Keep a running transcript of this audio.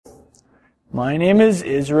My name is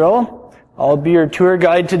Israel. I'll be your tour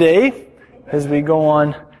guide today as we go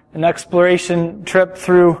on an exploration trip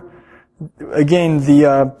through, again,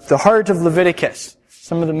 the heart of Leviticus,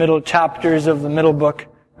 some of the middle chapters of the middle book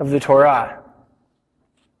of the Torah.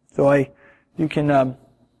 So you can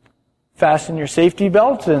fasten your safety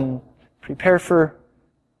belt and prepare for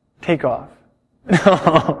takeoff.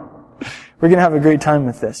 We're going to have a great time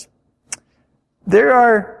with this. There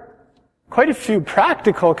are quite a few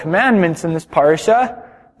practical commandments in this parsha.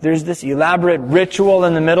 There's this elaborate ritual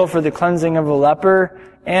in the middle for the cleansing of a leper,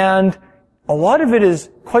 and a lot of it is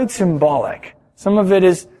quite symbolic. Some of it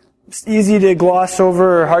is easy to gloss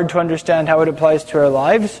over or hard to understand how it applies to our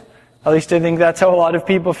lives. At least I think that's how a lot of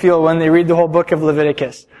people feel when they read the whole book of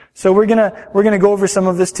Leviticus. So we're gonna go over some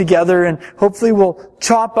of this together, and hopefully we'll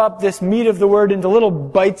chop up this meat of the word into little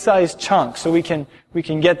bite-sized chunks so we can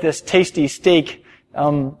get this tasty steak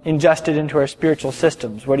ingested into our spiritual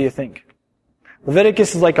systems. What do you think?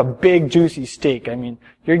 Leviticus is like a big, juicy steak. I mean,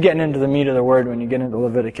 you're getting into the meat of the word when you get into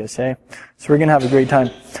Leviticus, eh? So we're gonna have a great time.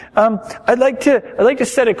 I'd like to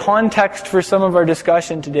set a context for some of our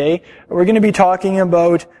discussion today. We're gonna be talking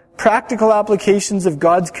about practical applications of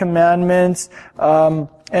God's commandments,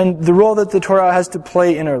 and the role that the Torah has to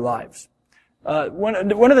play in our lives. One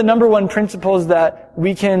of the number one principles that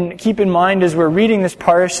we can keep in mind as we're reading this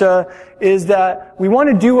parsha is that we want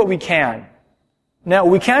to do what we can. Now,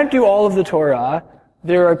 we can't do all of the Torah.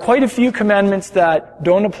 There are quite a few commandments that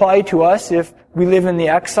don't apply to us if we live in the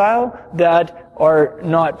exile, that are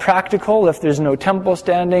not practical if there's no temple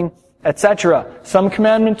standing, etc. Some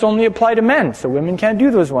commandments only apply to men, so women can't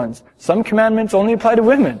do those ones. Some commandments only apply to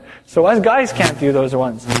women, so us guys can't do those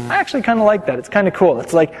ones. I actually kind of like that. It's kind of cool.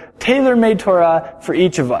 It's like tailor-made Torah for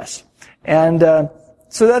each of us. And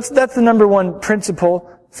so that's the number one principle.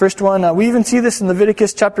 First one, we even see this in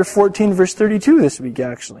Leviticus chapter 14, verse 32 this week,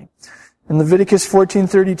 actually. In Leviticus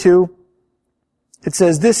 14:32, it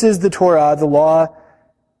says, "This is the Torah, the law,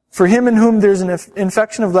 for him in whom there's an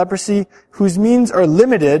infection of leprosy, whose means are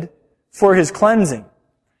limited for his cleansing."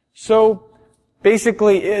 So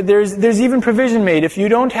basically, there's even provision made. If you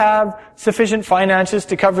don't have sufficient finances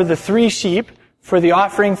to cover the 3 sheep for the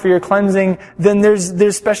offering for your cleansing, then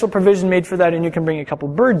there's special provision made for that, and you can bring a couple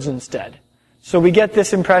birds instead. So we get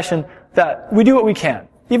this impression that we do what we can,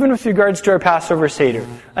 even with regards to our Passover Seder.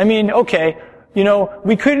 I mean, okay,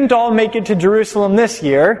 we couldn't all make it to Jerusalem this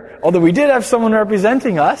year, although we did have someone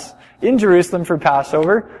representing us in Jerusalem for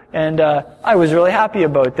Passover, and I was really happy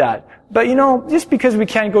about that. But just because we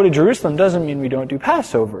can't go to Jerusalem doesn't mean we don't do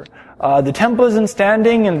Passover. The temple isn't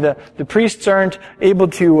standing, and the priests aren't able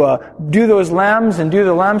to do those lambs and do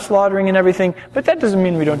the lamb slaughtering and everything, but that doesn't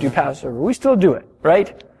mean we don't do Passover. We still do it,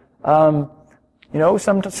 right?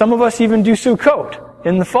 Some of us even do Sukkot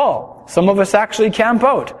in the fall. Some of us actually camp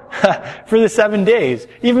out for the 7 days,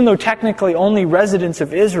 even though technically only residents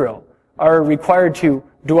of Israel are required to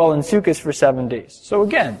dwell in Sukkot for 7 days. So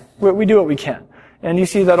again, we do what we can. And you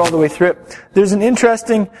see that all the way through it. There's an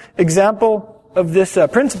interesting example of this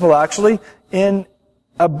principle, actually, in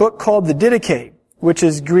a book called the Didache, which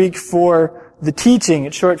is Greek for the teaching.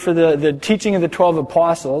 It's short for the teaching of the 12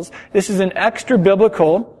 apostles. This is an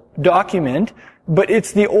extra-biblical document, but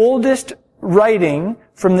it's the oldest writing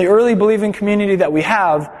from the early believing community that we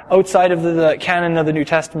have outside of the canon of the New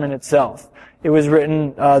Testament itself. It was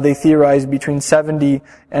written, they theorize, between 70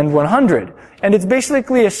 and 100. And it's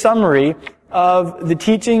basically a summary of the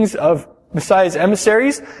teachings of Messiah's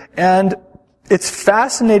emissaries, and it's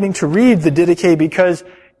fascinating to read the Didache because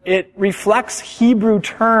it reflects Hebrew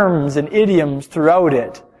terms and idioms throughout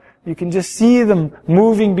it. You can just see them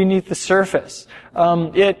moving beneath the surface.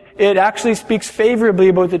 It actually speaks favorably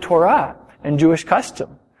about the Torah and Jewish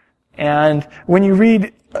custom. And when you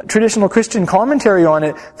read traditional Christian commentary on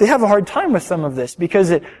it, they have a hard time with some of this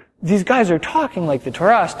because these guys are talking like the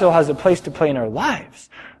Torah still has a place to play in our lives.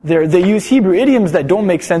 They use Hebrew idioms that don't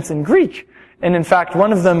make sense in Greek. And in fact,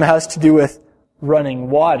 one of them has to do with running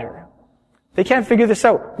water. They can't figure this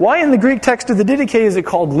out. Why in the Greek text of the Didache is it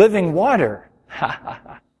called living water?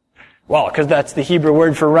 Well, because that's the Hebrew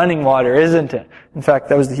word for running water, isn't it? In fact,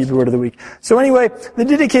 that was the Hebrew word of the week. So anyway, the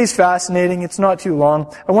Didache is fascinating. It's not too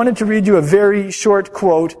long. I wanted to read you a very short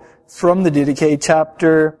quote from the Didache,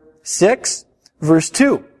 chapter 6, verse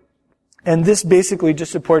 2. And this basically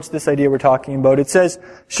just supports this idea we're talking about. It says,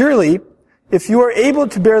 "Surely, if you are able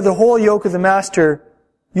to bear the whole yoke of the master,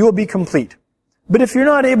 you will be complete. But if you're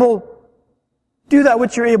not able, do that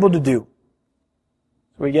which you're able to do."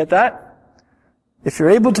 So we get that? If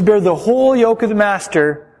you're able to bear the whole yoke of the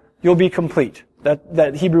master, you'll be complete.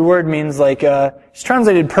 That Hebrew word means it's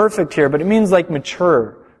translated perfect here, but it means like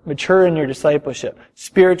mature, mature in your discipleship,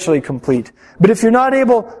 spiritually complete. But if you're not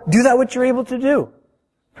able, do that what you're able to do.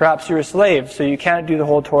 Perhaps you're a slave, so you can't do the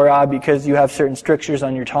whole Torah because you have certain strictures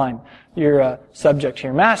on your time. You're subject to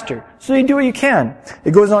your master. So you do what you can.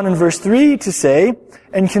 It goes on in verse 3 to say,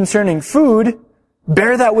 and concerning food,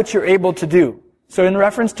 bear that which you're able to do. So in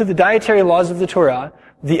reference to the dietary laws of the Torah,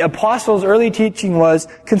 the apostles' early teaching was,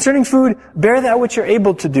 concerning food, bear that which you're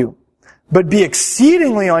able to do. But be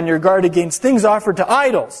exceedingly on your guard against things offered to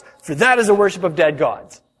idols, for that is a worship of dead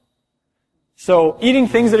gods. So eating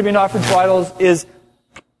things that have been offered to idols is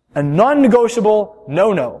a non-negotiable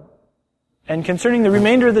no-no. And concerning the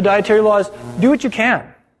remainder of the dietary laws, do what you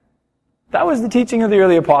can. That was the teaching of the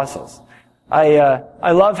early apostles.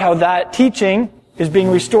 I love how that teaching is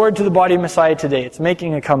being restored to the body of Messiah today. It's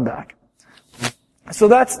making a comeback. So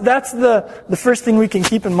that's the first thing we can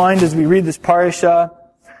keep in mind as we read this parasha.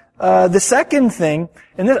 The second thing,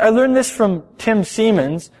 and I learned this from Tim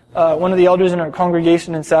Siemens, one of the elders in our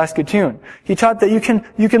congregation in Saskatoon. He taught that you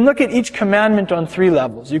can look at each commandment on three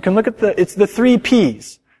levels. You can look at it's the 3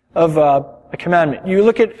 P's of a commandment. You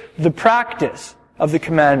look at the practice of the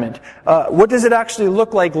commandment. What does it actually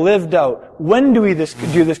look like lived out? When do we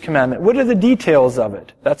do this commandment? What are the details of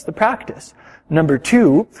it? That's the practice. Number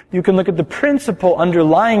 2, you can look at the principle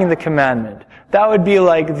underlying the commandment. That would be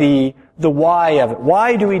like the why of it.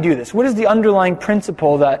 Why do we do this? What is the underlying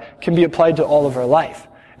principle that can be applied to all of our life?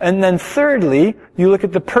 And then thirdly, you look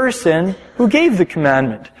at the person who gave the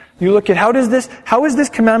commandment. You look at how is this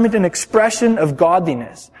commandment an expression of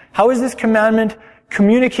godliness? How does this commandment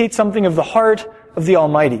communicate something of the heart of the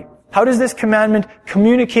Almighty? How does this commandment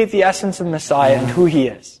communicate the essence of Messiah and who He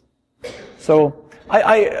is? So,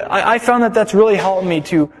 I found that that's really helped me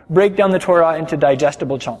to break down the Torah into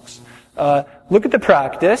digestible chunks. Look at the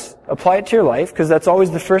practice, apply it to your life, because that's always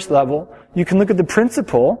the first level. You can look at the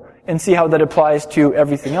principle and see how that applies to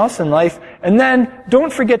everything else in life. And then,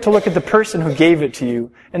 don't forget to look at the person who gave it to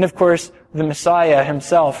you. And of course, the Messiah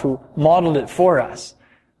Himself who modeled it for us.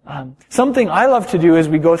 Something I love to do as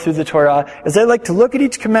we go through the Torah is I like to look at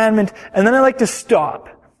each commandment and then I like to stop.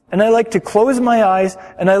 And I like to close my eyes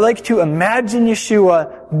and I like to imagine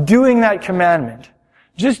Yeshua doing that commandment.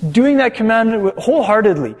 Just doing that commandment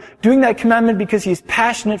wholeheartedly. Doing that commandment because He's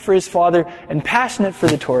passionate for His Father and passionate for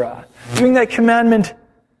the Torah. Doing that commandment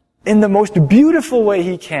in the most beautiful way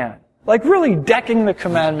He can. Like really decking the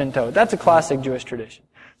commandment out. That's a classic Jewish tradition.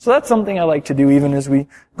 So that's something I like to do even as we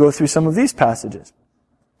go through some of these passages.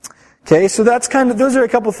 Okay, so those are a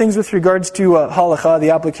couple things with regards to halakha, the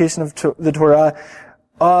application of the Torah.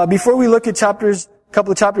 Before we look at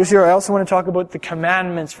couple of chapters here, I also want to talk about the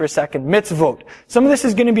commandments for a second. Mitzvot. Some of this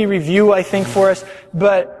is going to be review, I think, for us,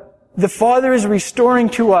 but the Father is restoring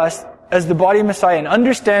to us, as the body of Messiah, an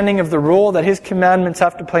understanding of the role that His commandments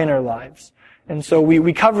have to play in our lives. And so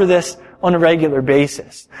we cover this on a regular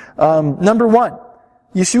basis. Number 1.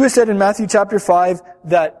 Yeshua said in Matthew chapter 5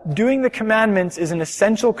 that doing the commandments is an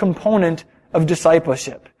essential component of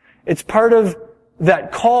discipleship. It's part of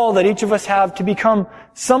that call that each of us have to become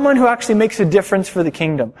someone who actually makes a difference for the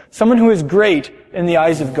kingdom. Someone who is great in the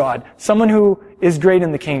eyes of God. Someone who is great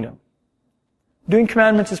in the kingdom. Doing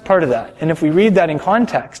commandments is part of that. And if we read that in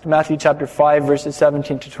context, Matthew chapter 5 verses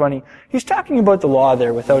 17 to 20, He's talking about the law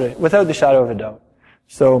there without the shadow of a doubt.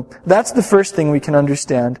 So that's the first thing we can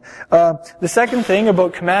understand. The second thing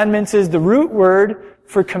about commandments is the root word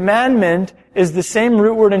for commandment is the same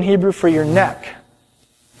root word in Hebrew for your neck.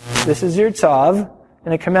 This is your tzav,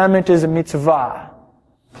 and a commandment is a mitzvah.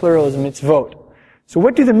 Plural is mitzvot. So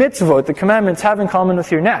what do the mitzvot, the commandments, have in common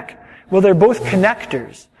with your neck? Well, they're both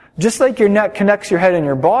connectors. Just like your neck connects your head and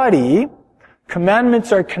your body,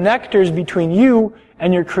 commandments are connectors between you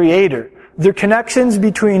and your Creator. They're connections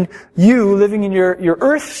between you living in your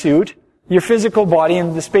earth suit, your physical body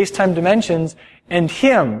in the space-time dimensions, and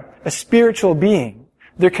Him, a spiritual being.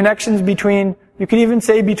 They're connections between, you could even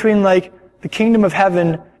say between like the kingdom of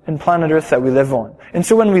heaven and planet earth that we live on. And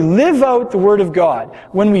so when we live out the Word of God,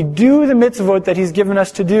 when we do the mitzvot that He's given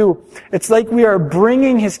us to do, it's like we are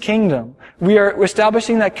bringing His kingdom. We're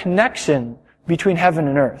establishing that connection between heaven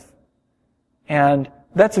and earth. And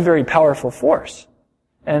that's a very powerful force.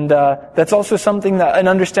 And that's also an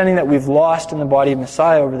understanding that we've lost in the body of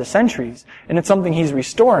Messiah over the centuries, and it's something He's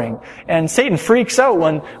restoring. And Satan freaks out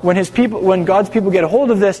when God's people get a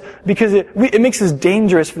hold of this, because it makes us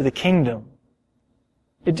dangerous for the kingdom.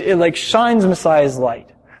 It like shines Messiah's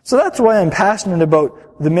light. So that's why I'm passionate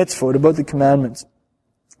about the mitzvot, about the commandments.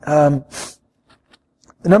 The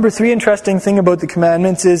number 3 interesting thing about the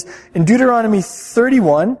commandments is in Deuteronomy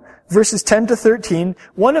 31. Verses 10 to 13,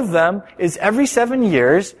 one of them is every 7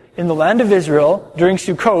 years in the land of Israel during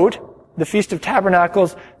Sukkot, the Feast of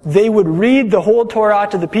Tabernacles, they would read the whole Torah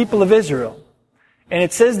to the people of Israel. And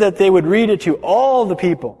it says that they would read it to all the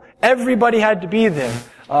people. Everybody had to be there.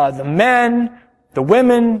 The men, the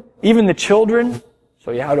women, even the children.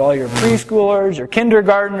 So you had all your preschoolers, your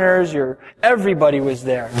kindergartners, everybody was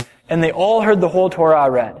there. And they all heard the whole Torah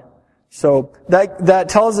read. So that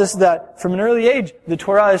tells us that from an early age, the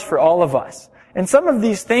Torah is for all of us. And some of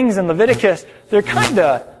these things in Leviticus,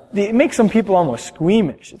 it makes some people almost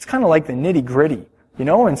squeamish. It's kind of like the nitty-gritty.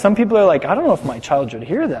 And some people are like, I don't know if my child should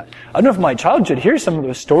hear that. I don't know if my child should hear some of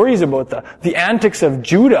those stories about the antics of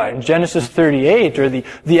Judah in Genesis 38, or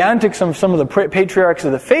the antics of some of the patriarchs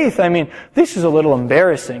of the faith. I mean, this is a little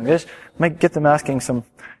embarrassing. This might get them asking some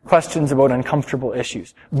questions about uncomfortable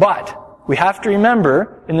issues. But we have to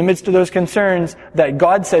remember, in the midst of those concerns, that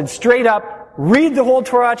God said straight up, read the whole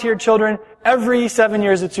Torah to your children every 7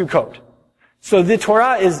 years at Sukkot. So the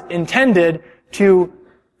Torah is intended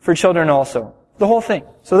for children also. The whole thing.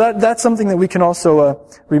 So that's something that we can also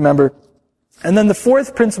remember. And then the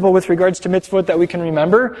fourth principle with regards to mitzvot that we can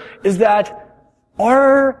remember is that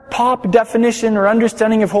our pop definition or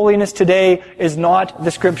understanding of holiness today is not the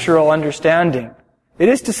scriptural understanding. It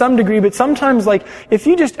is to some degree, but sometimes, if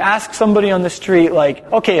you just ask somebody on the street,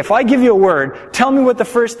 okay, if I give you a word, tell me what the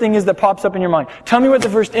first thing is that pops up in your mind. Tell me what the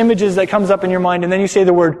first image is that comes up in your mind, and then you say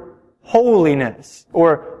the word holiness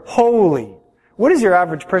or holy. What is your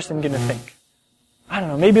average person going to think? I don't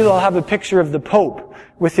know, maybe they'll have a picture of the Pope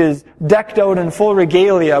with his decked out in full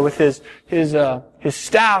regalia with his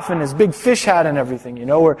staff and his big fish hat and everything,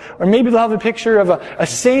 or maybe they'll have a picture of a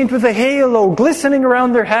saint with a halo glistening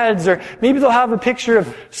around their heads, or maybe they'll have a picture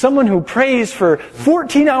of someone who prays for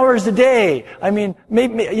 14 hours a day. I mean,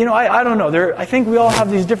 maybe, I don't know. I think we all have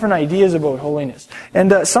these different ideas about holiness.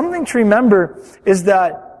 And something to remember is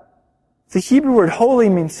that the Hebrew word holy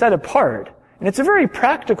means set apart. And it's a very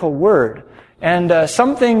practical word. And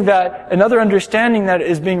another understanding that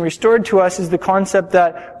is being restored to us is the concept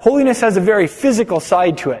that holiness has a very physical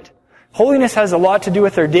side to it. Holiness has a lot to do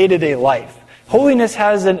with our day-to-day life. Holiness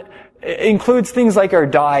includes things like our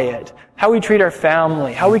diet, how we treat our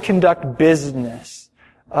family, how we conduct business,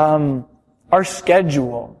 our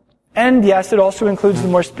schedule. And yes, it also includes the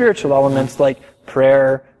more spiritual elements like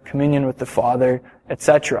prayer, communion with the Father,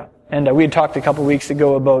 etc. And we had talked a couple weeks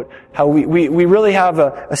ago about how we really have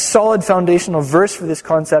a solid foundational verse for this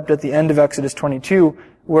concept at the end of Exodus 22,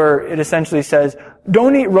 where it essentially says,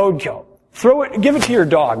 don't eat roadkill. Give it to your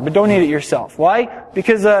dog, but don't eat it yourself. Why?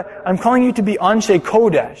 Because I'm calling you to be Anshe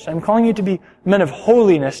Kodesh. I'm calling you to be men of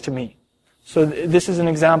holiness to me. So this is an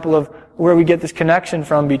example of where we get this connection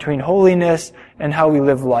from between holiness and how we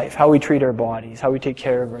live life, how we treat our bodies, how we take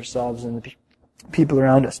care of ourselves and the people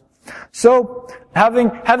around us. So,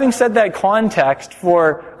 having said that context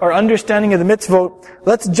for our understanding of the mitzvot,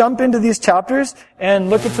 let's jump into these chapters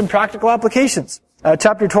and look at some practical applications.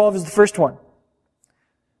 Chapter 12 is the first one.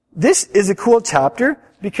 This is a cool chapter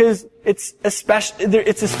because it's a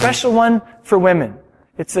special one for women.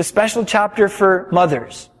 It's a special chapter for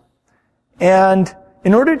mothers. And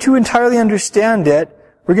in order to entirely understand it,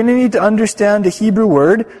 we're going to need to understand a Hebrew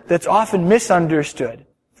word that's often misunderstood.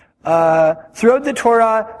 Throughout the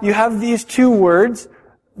Torah, you have these two words.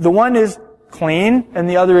 The one is clean, and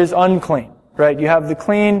the other is unclean, right? You have the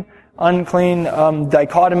clean, unclean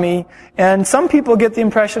dichotomy. And some people get the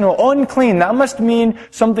impression, unclean, that must mean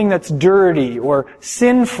something that's dirty or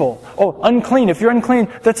sinful. Unclean, if you're unclean,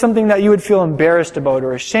 that's something that you would feel embarrassed about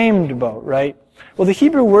or ashamed about, right? Well, the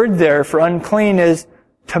Hebrew word there for unclean is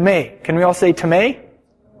tameh. Can we all say tameh?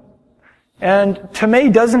 And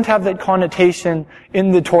tameh doesn't have that connotation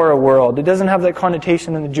in the Torah world. It doesn't have that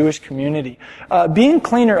connotation in the Jewish community. Being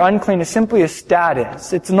clean or unclean is simply a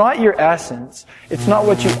status. It's not your essence. It's not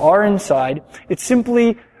what you are inside. It's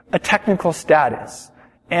simply a technical status.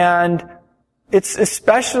 And it's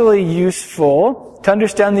especially useful to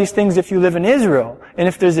understand these things if you live in Israel and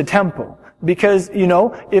if there's a temple. Because,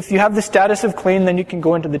 if you have the status of clean, then you can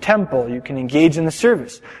go into the temple. You can engage in the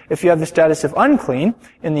service. If you have the status of unclean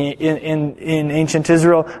in ancient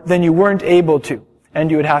Israel, then you weren't able to. And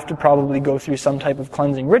you would have to probably go through some type of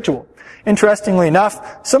cleansing ritual. Interestingly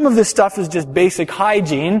enough, some of this stuff is just basic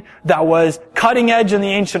hygiene that was cutting edge in the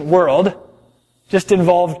ancient world. Just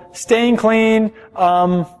involved staying clean,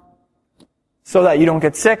 so that you don't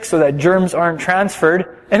get sick, so that germs aren't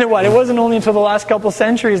transferred. And it wasn't only until the last couple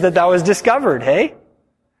centuries that was discovered, hey?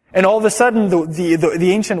 And all of a sudden,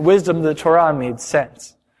 the ancient wisdom of the Torah made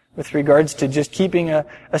sense with regards to just keeping a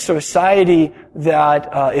society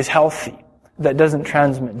that is healthy, that doesn't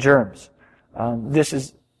transmit germs. This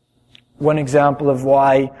is one example of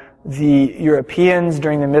why the Europeans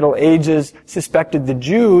during the Middle Ages suspected the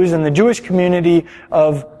Jews and the Jewish community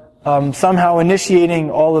of somehow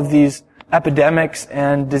initiating all of these epidemics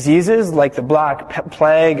and diseases like the Black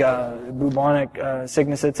Plague, bubonic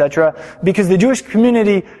sickness, etc. Because the Jewish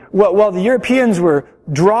community, while the Europeans were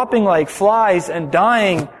dropping like flies and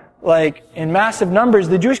dying like in massive numbers,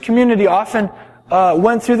 the Jewish community often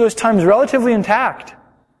went through those times relatively intact.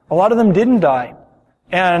 A lot of them didn't die.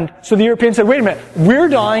 And so the Europeans said, wait a minute, we're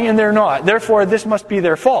dying and they're not. Therefore, this must be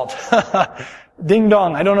their fault. Ding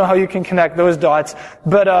dong. I don't know how you can connect those dots.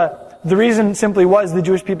 But the reason simply was the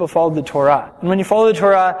Jewish people followed the Torah. And when you follow the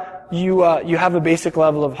Torah, you have a basic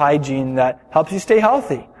level of hygiene that helps you stay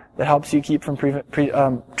healthy, that helps you keep from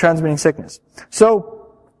transmitting sickness.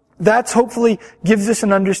 So that's hopefully gives us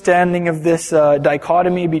an understanding of this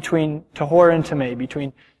dichotomy between tahor and tameh,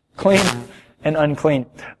 between clean and unclean.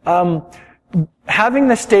 Having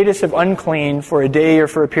the status of unclean for a day or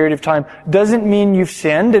for a period of time doesn't mean you've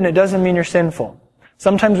sinned, and it doesn't mean you're sinful.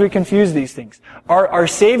 Sometimes we confuse these things. Our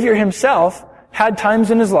Savior himself had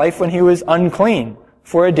times in his life when he was unclean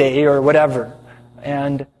for a day or whatever,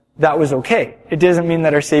 and that was okay. It doesn't mean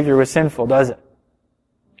that our Savior was sinful, does it?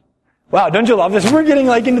 Wow, don't you love this? We're getting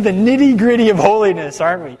like into the nitty-gritty of holiness,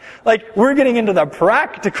 aren't we? Like, we're getting into the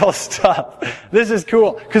practical stuff. This is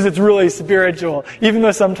cool, because it's really spiritual, even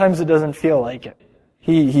though sometimes it doesn't feel like it.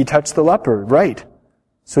 He touched the leper, right?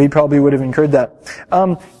 So he probably would have incurred that.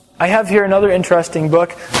 I have here another interesting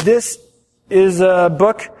book. This is a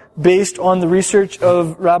book based on the research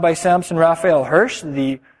of Rabbi Samson Raphael Hirsch,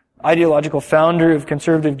 the ideological founder of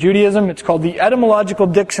conservative Judaism. It's called the Etymological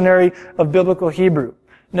Dictionary of Biblical Hebrew.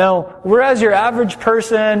 Now, whereas your average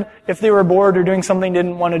person, if they were bored or doing something they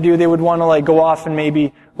didn't want to do, they would want to like go off and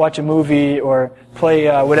maybe watch a movie or play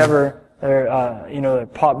whatever their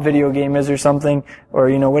pop video game is or something, or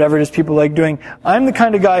whatever it is people like doing. I'm the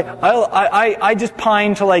kind of guy I just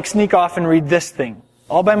pine to like sneak off and read this thing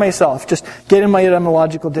all by myself. Just get in my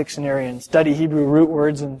etymological dictionary and study Hebrew root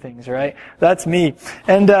words and things, right? That's me.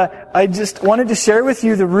 And I just wanted to share with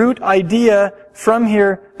you the root idea from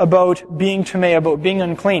here about being tameh, about being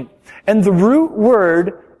unclean. And the root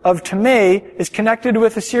word of tameh is connected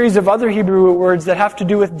with a series of other Hebrew root words that have to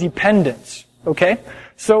do with dependence. Okay?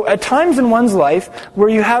 So at times in one's life where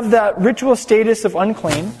you have that ritual status of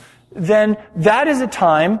unclean, then that is a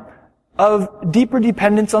time of deeper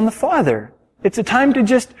dependence on the Father. It's a time to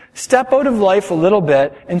just step out of life a little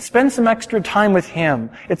bit and spend some extra time with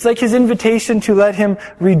Him. It's like His invitation to let Him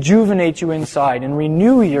rejuvenate you inside and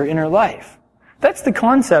renew your inner life. That's the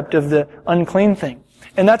concept of the unclean thing.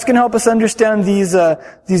 And that's going to help us understand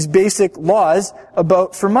these basic laws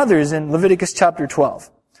for mothers in Leviticus chapter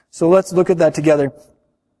 12. So let's look at that together.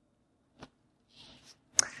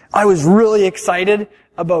 I was really excited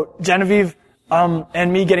about Genevieve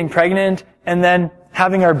and me getting pregnant and then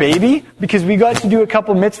having our baby, because we got to do a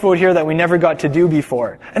couple mitzvot here that we never got to do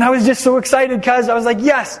before. And I was just so excited because I was like,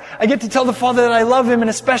 yes, I get to tell the Father that I love Him in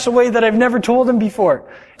a special way that I've never told Him before.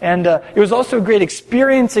 And it was also great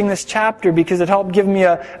experiencing this chapter because it helped give me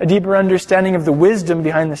a deeper understanding of the wisdom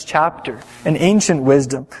behind this chapter, an ancient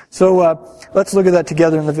wisdom. So let's look at that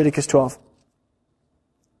together in Leviticus 12.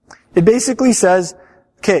 It basically says,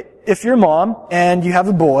 okay, if you're mom and you have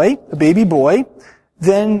a baby boy,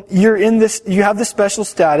 then you have the special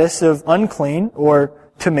status of unclean or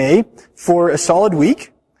tameh for a solid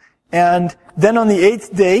week. And then on the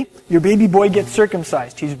 8th day, your baby boy gets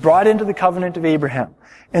circumcised. He's brought into the covenant of Abraham.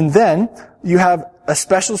 And then you have a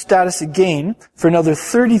special status again for another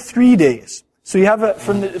 33 days. So you have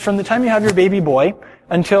from the time you have your baby boy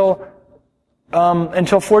until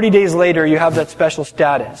 40 days later, you have that special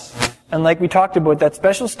status. And like we talked about, that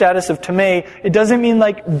special status of tameh, it doesn't mean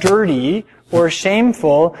like dirty or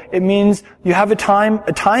shameful. It means you have a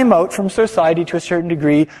time out from society to a certain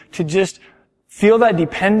degree to just feel that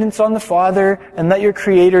dependence on the Father and let your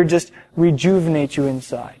Creator just rejuvenate you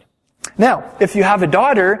inside. Now, if you have a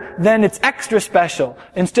daughter, then it's extra special.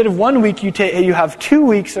 Instead of 1 week, you have 2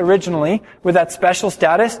 weeks originally with that special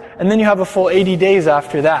status, and then you have a full 80 days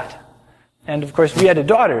after that. And of course, we had a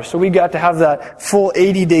daughter, so we got to have that full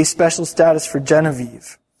 80-day special status for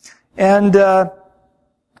Genevieve. And,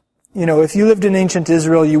 if you lived in ancient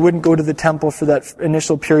Israel, you wouldn't go to the temple for that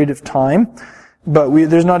initial period of time, but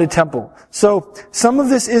there's not a temple. So, some of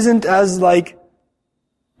this isn't as,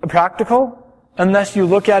 practical, unless you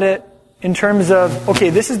look at it in terms of, okay,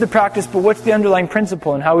 this is the practice, but what's the underlying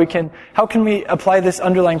principle, and how can we apply this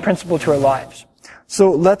underlying principle to our lives? So,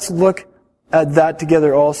 let's look at that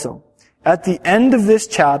together also. At the end of this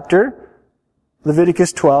chapter,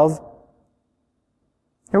 Leviticus 12,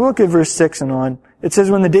 Here we'll look at verse 6 and on. It says,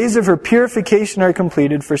 when the days of her purification are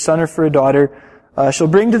completed, for a son or for a daughter, she'll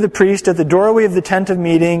bring to the priest at the doorway of the tent of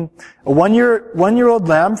meeting a one-year-old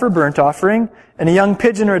lamb for burnt offering, and a young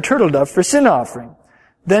pigeon or a turtle dove for sin offering.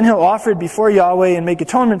 Then he'll offer it before Yahweh and make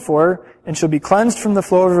atonement for her, and she'll be cleansed from the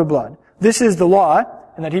flow of her blood. This is the law,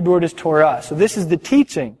 and that Hebrew word is Torah. So this is the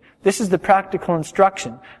teaching. This is the practical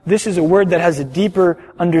instruction. This is a word that has a deeper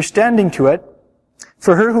understanding to it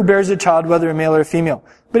for her who bears a child, whether a male or a female.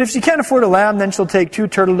 But if she can't afford a lamb, then she'll take 2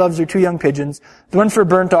 turtle doves or 2 young pigeons, the one for a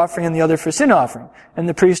burnt offering and the other for sin offering. And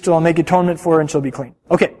the priest will make atonement for her and she'll be clean.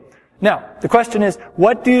 Okay. Now, the question is,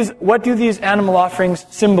 what do these animal offerings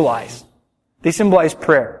symbolize? They symbolize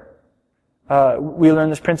prayer. We learn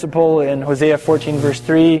this principle in Hosea 14 verse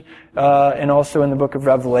 3, and also in the book of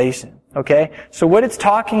Revelation. Okay? So what it's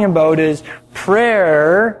talking about is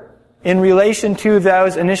prayer in relation to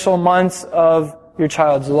those initial months of your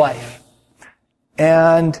child's life.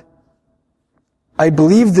 And I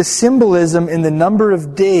believe the symbolism in the number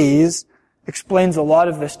of days explains a lot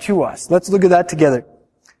of this to us. Let's look at that together.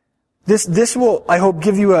 This will, I hope,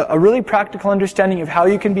 give you a really practical understanding of how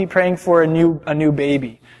you can be praying for a new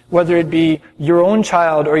baby. Whether it be your own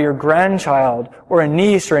child or your grandchild or a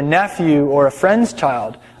niece or a nephew or a friend's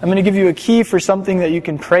child. I'm going to give you a key for something that you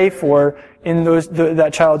can pray for in that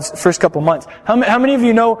child's first couple months. How many of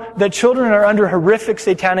you know that children are under horrific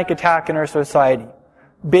satanic attack in our society?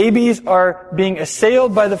 Babies are being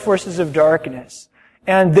assailed by the forces of darkness.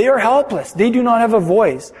 And they are helpless. They do not have a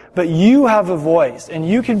voice. But you have a voice. And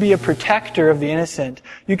you can be a protector of the innocent.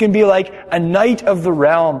 You can be like a knight of the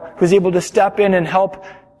realm who's able to step in and help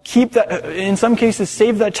keep that, in some cases,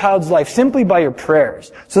 save that child's life simply by your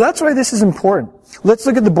prayers. So that's why this is important. Let's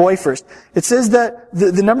look at the boy first. It says that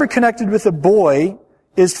the number connected with a boy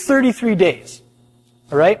is 33 days.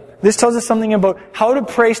 Alright? This tells us something about how to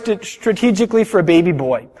pray strategically for a baby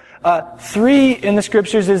boy. 3 in the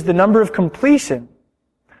scriptures is the number of completion.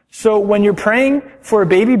 So when you're praying for a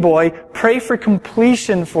baby boy, pray for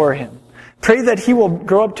completion for him. Pray that he will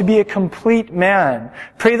grow up to be a complete man.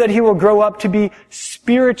 Pray that he will grow up to be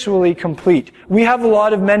spiritually complete. We have a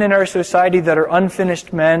lot of men in our society that are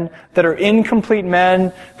unfinished men, that are incomplete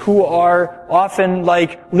men, who are often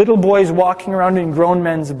like little boys walking around in grown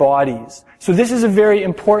men's bodies. So this is a very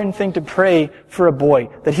important thing to pray for a boy,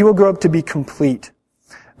 that he will grow up to be complete.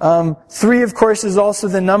 3, of course, is also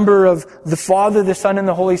the number of the Father, the Son, and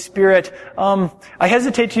the Holy Spirit. I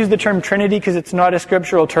hesitate to use the term Trinity because it's not a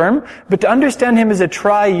scriptural term, but to understand Him as a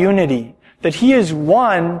tri-unity, that He is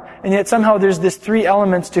one, and yet somehow there's this 3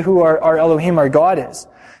 elements to who our Elohim, our God, is.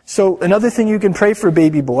 So another thing you can pray for a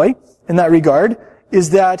baby boy in that regard is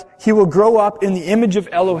that he will grow up in the image of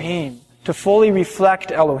Elohim, to fully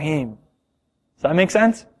reflect Elohim. Does that make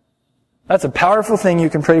sense? That's a powerful thing you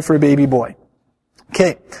can pray for a baby boy.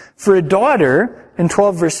 Okay, for a daughter, in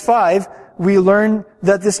 12 verse 5, we learn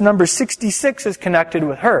that this number 66 is connected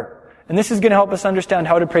with her. And this is going to help us understand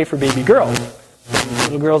how to pray for baby girls.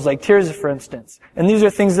 Little girls like Tirza, for instance. And these are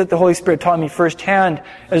things that the Holy Spirit taught me firsthand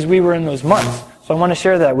as we were in those months. So I want to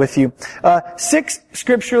share that with you. 6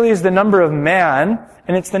 scripturally is the number of man,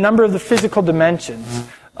 and it's the number of the physical dimensions.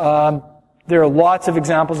 There are lots of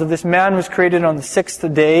examples of this. Man was created on the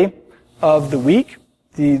 6th day of the week.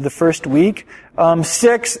 The first week.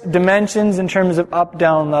 6 dimensions in terms of up,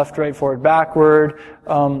 down, left, right, forward, backward.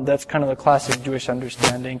 That's kind of the classic Jewish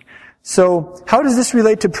understanding. So, how does this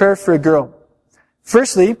relate to prayer for a girl?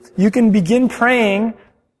 Firstly, you can begin praying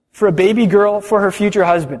for a baby girl for her future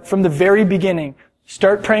husband. From the very beginning,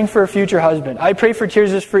 start praying for her future husband. I pray for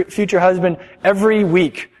Tirza's future husband every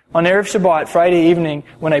week. On Erev Shabbat, Friday evening,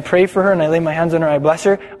 when I pray for her and I lay my hands on her, I bless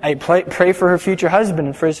her, I pray for her future husband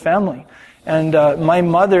and for his family. And my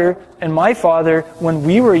mother and my father, when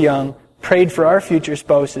we were young, prayed for our future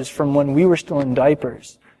spouses from when we were still in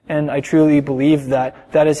diapers. And I truly believe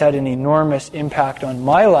that that has had an enormous impact on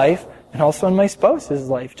my life and also on my spouse's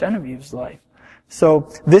life, Genevieve's life.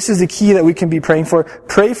 So this is a key that we can be praying for.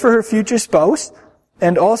 Pray for her future spouse,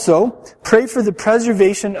 and also pray for the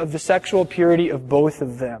preservation of the sexual purity of both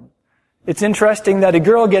of them. It's interesting that a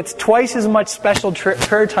girl gets twice as much special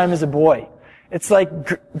prayer time as a boy. It's like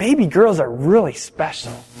baby girls are really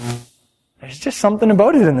special. There's just something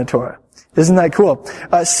about it in the Torah. Isn't that cool?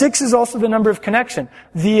 6 is also the number of connection.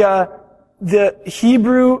 The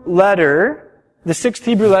Hebrew letter, the 6th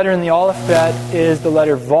Hebrew letter in the alphabet is the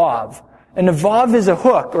letter Vav. And a Vav is a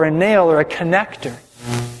hook or a nail or a connector.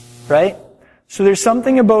 Right? So there's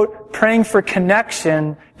something about praying for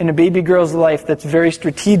connection in a baby girl's life that's very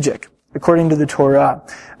strategic, according to the Torah.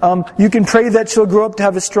 You can pray that she'll grow up to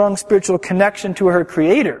have a strong spiritual connection to her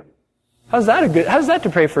Creator. How's that to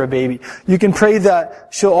pray for a baby? You can pray that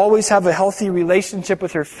she'll always have a healthy relationship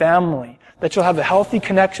with her family, that she'll have a healthy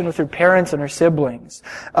connection with her parents and her siblings.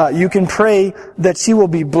 You can pray that she will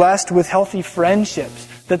be blessed with healthy friendships,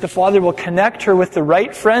 that the Father will connect her with the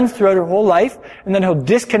right friends throughout her whole life, and then He'll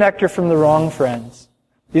disconnect her from the wrong friends.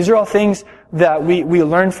 These are all things that we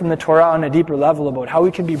learn from the Torah on a deeper level about how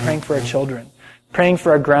we can be praying for our children, praying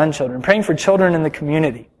for our grandchildren, praying for children in the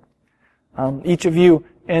community. Each of you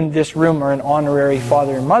in this room are an honorary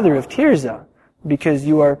father and mother of Tirzah, because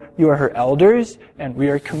you are her elders, and we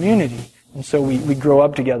are community. And so we grow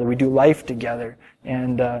up together, we do life together,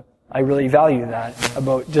 and I really value that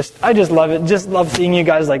about I just love it. Just love seeing you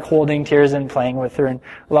guys like holding Tirzah and playing with her, and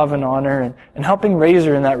love and honor, and helping raise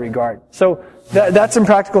her in that regard. So that's some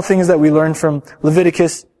practical things that we learn from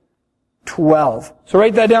Leviticus 12. So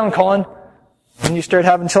write that down, Colin. When you start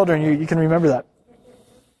having children, you can remember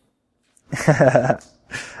that.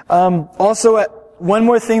 Also, one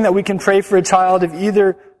more thing that we can pray for a child of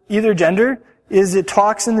either gender is it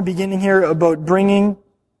talks in the beginning here about bringing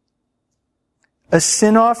a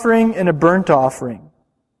sin offering and a burnt offering.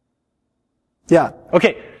 Yeah.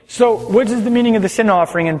 Okay. So, what is the meaning of the sin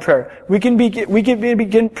offering in prayer? We can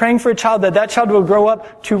begin praying for a child that child will grow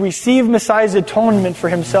up to receive Messiah's atonement for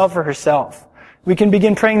himself or herself. We can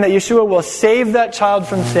begin praying that Yeshua will save that child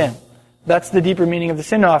from sin. That's the deeper meaning of the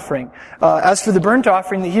sin offering. As for the burnt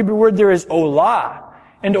offering, the Hebrew word there is olah.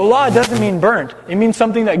 And olah doesn't mean burnt. It means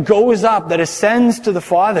something that goes up, that ascends to the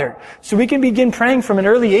Father. So we can begin praying from an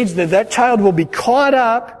early age that child will be caught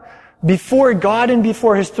up before God and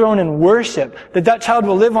before His throne in worship. That child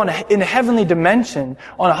will live in a heavenly dimension,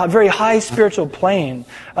 on a very high spiritual plane.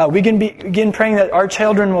 We can begin praying that our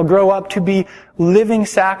children will grow up to be living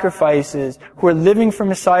sacrifices, who are living for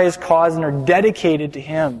Messiah's cause and are dedicated to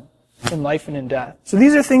Him in life and in death. So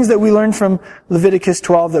these are things that we learn from Leviticus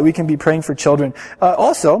 12 that we can be praying for children.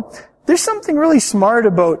 Also, there's something really smart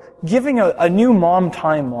about giving a new mom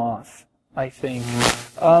time off, I think.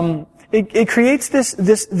 It creates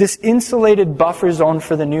this insulated buffer zone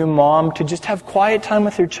for the new mom to just have quiet time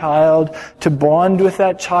with her child, to bond with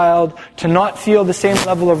that child, to not feel the same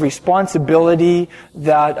level of responsibility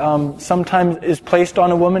that sometimes is placed on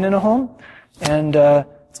a woman in a home. And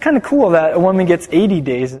it's kind of cool that a woman gets 80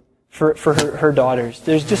 days for her daughters.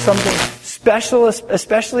 There's just something special,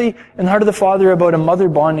 especially in the heart of the Father, about a mother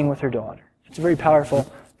bonding with her daughter. It's a very powerful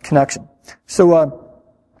connection. So,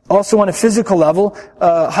 also on a physical level,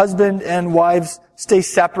 husband and wives stay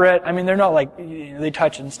separate. I mean, they're not like, they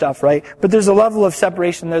touch and stuff, right? But there's a level of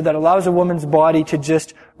separation there that allows a woman's body to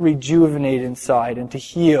just rejuvenate inside and to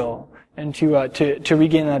heal and to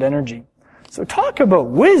regain that energy. So talk about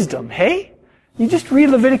wisdom, hey? You just read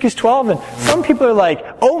Leviticus 12 and some people are like,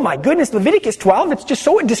 oh my goodness, Leviticus 12, it's just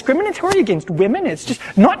so discriminatory against women. It's just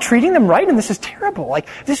not treating them right and this is terrible. Like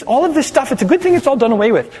all of this stuff, it's a good thing it's all done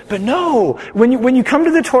away with. But no, when you come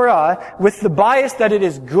to the Torah with the bias that it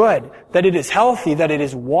is good, that it is healthy, that it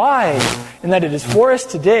is wise, and that it is for us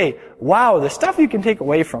today, wow, the stuff you can take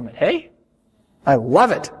away from it, hey? I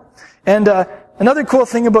love it. And another cool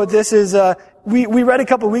thing about this is we read a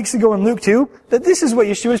couple weeks ago in Luke 2 that this is what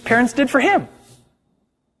Yeshua's parents did for Him.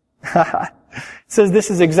 It says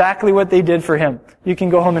this is exactly what they did for Him. You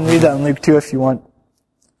can go home and read that in Luke 2 if you want.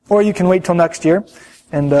 Or you can wait till next year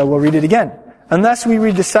and we'll read it again. Unless we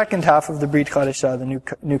read the second half of the Brit Chadashah,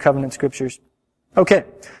 the New Covenant Scriptures. Okay.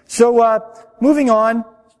 So, moving on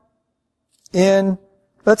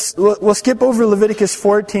we'll skip over Leviticus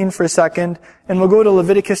 14 for a second and we'll go to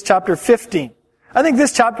Leviticus chapter 15. I think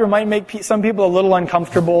this chapter might make some people a little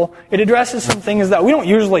uncomfortable. It addresses some things that we don't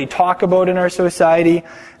usually talk about in our society.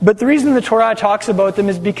 But the reason the Torah talks about them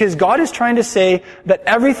is because God is trying to say that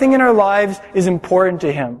everything in our lives is important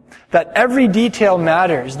to Him. That every detail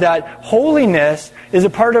matters. That holiness is a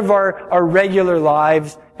part of our regular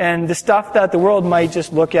lives. And the stuff that the world might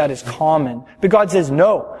just look at as common. But God says,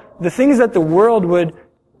 no. The things that the world would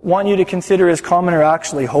want you to consider as common are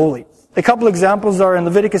actually holy. A couple examples are in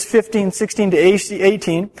Leviticus 15, 16 to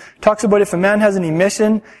 18. Talks about if a man has an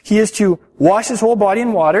emission, he is to wash his whole body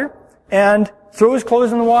in water and throw his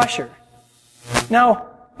clothes in the washer. Now,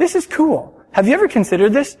 this is cool. Have you ever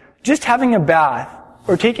considered this? Just having a bath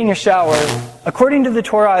or taking a shower, according to the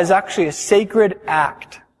Torah, is actually a sacred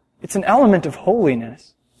act. It's an element of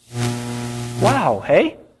holiness. Wow,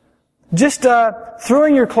 hey? Just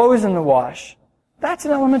throwing your clothes in the wash. That's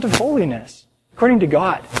an element of holiness, according to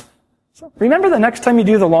God. So remember the next time you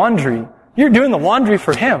do the laundry, you're doing the laundry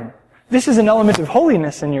for Him. This is an element of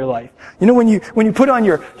holiness in your life. You know, when you put on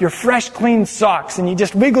your fresh, clean socks and you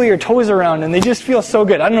just wiggle your toes around and they just feel so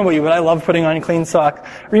good. I don't know about you, but I love putting on clean socks.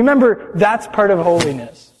 Remember, that's part of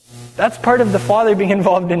holiness. That's part of the Father being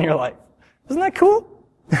involved in your life. Isn't that cool?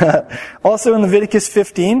 Also in Leviticus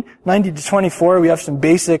 15, 90 to 24, we have some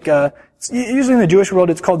basic, usually in the Jewish world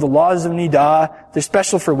it's called the laws of Nidah. They're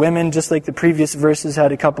special for women, just like the previous verses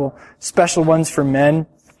had a couple special ones for men.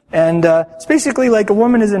 And it's basically like a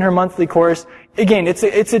woman is in her monthly course. Again,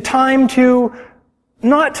 it's a time to,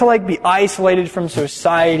 not to like be isolated from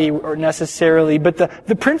society or necessarily, but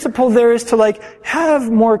the principle there is to like have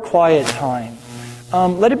more quiet time.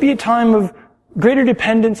 Let it be a time of greater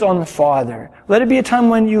dependence on the Father. Let it be a time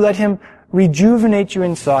when you let Him rejuvenate you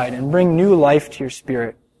inside and bring new life to your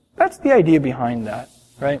spirit. That's the idea behind that,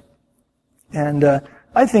 right? And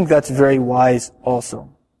I think that's very wise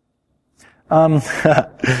also.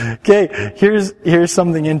 Okay, here's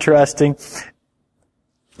something interesting.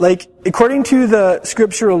 Like, according to the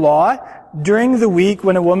scriptural law, during the week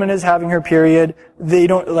when a woman is having her period,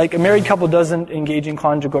 a married couple doesn't engage in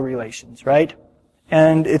conjugal relations, right?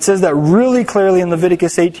 And it says that really clearly in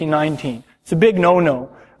Leviticus 18:19. It's a big no-no.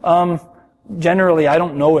 Generally, I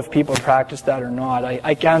don't know if people practice that or not.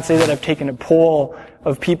 I can't say that I've taken a poll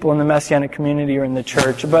of people in the Messianic community or in the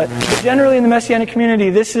church. But generally in the Messianic community,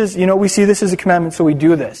 this is, we see this as a commandment, so we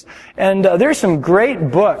do this. And there's some great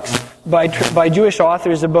books by Jewish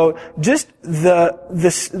authors about just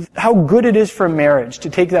how good it is for marriage to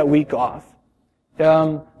take that week off.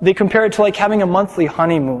 They compare it to like having a monthly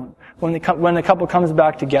honeymoon when the couple comes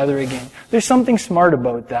back together again. There's something smart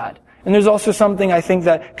about that. And there's also something I think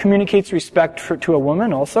that communicates respect to a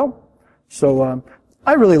woman also. So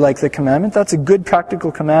I really like the commandment. That's a good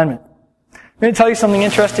practical commandment. I'm going to tell you something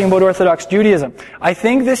interesting about Orthodox Judaism. I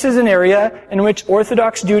think this is an area in which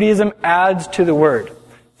Orthodox Judaism adds to the Word.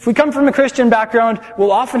 If we come from a Christian background,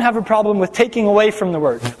 we'll often have a problem with taking away from the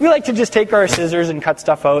Word. We like to just take our scissors and cut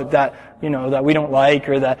stuff out that we don't like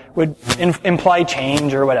or that would imply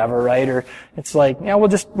change or whatever, right? Or it's like, yeah, we'll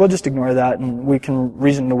just ignore that and we can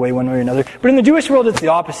reason it away one way or another. But in the Jewish world, it's the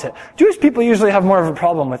opposite. Jewish people usually have more of a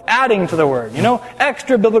problem with adding to the Word,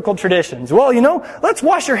 extra biblical traditions. Well, let's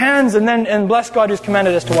wash your hands and bless God who's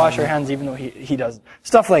commanded us to wash our hands even though He doesn't.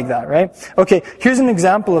 Stuff like that, right? Okay, here's an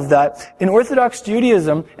example of that. In Orthodox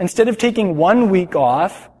Judaism, instead of taking 1 week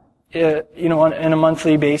off, on a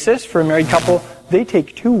monthly basis for a married couple, they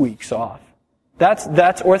take 2 weeks off.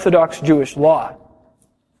 That's Orthodox Jewish law.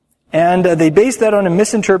 And they base that on a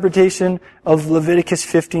misinterpretation of Leviticus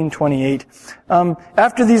 15:28.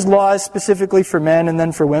 After these laws, specifically for men and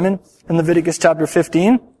then for women, in Leviticus chapter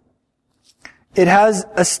 15, it has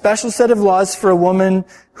a special set of laws for a woman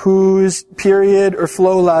whose period or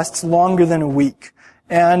flow lasts longer than a week.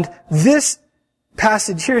 And this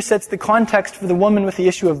passage here sets the context for the woman with the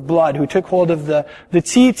issue of blood who took hold of the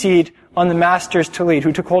tzitzit on the master's tallit,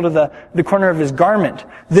 who took hold of the corner of his garment.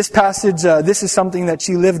 This passage, this is something that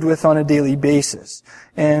she lived with on a daily basis.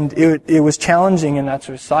 And it was challenging in that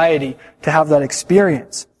society to have that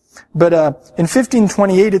experience. But in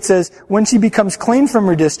 15:28 it says, when she becomes clean from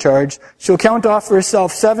her discharge, she'll count off for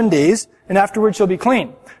herself 7 days, and afterwards she'll be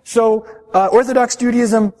clean. So Orthodox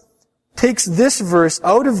Judaism takes this verse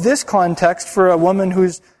out of this context for a woman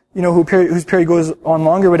whose period goes on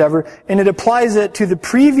longer, whatever, and it applies it to the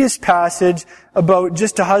previous passage about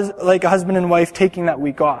just a husband and wife taking that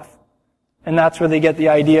week off. And that's where they get the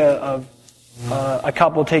idea of a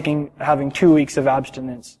couple having 2 weeks of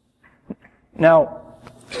abstinence. Now,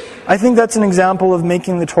 I think that's an example of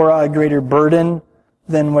making the Torah a greater burden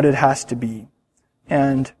than what it has to be.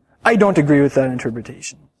 And I don't agree with that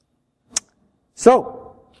interpretation. So,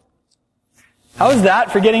 how is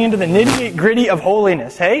that for getting into the nitty-gritty of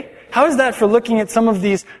holiness, hey? How is that for looking at some of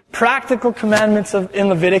these practical commandments in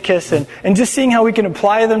Leviticus and just seeing how we can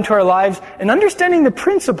apply them to our lives and understanding the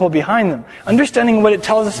principle behind them, understanding what it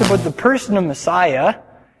tells us about the person of Messiah,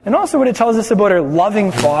 and also what it tells us about our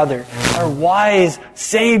loving Father, our wise,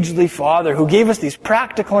 sagely Father who gave us these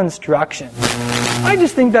practical instructions. I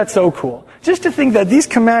just think that's so cool. Just to think that these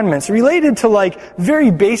commandments related to very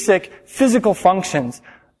basic physical functions,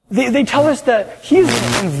 they tell us that He is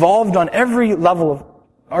involved on every level of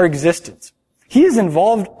our existence. He is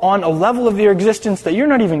involved on a level of your existence that you're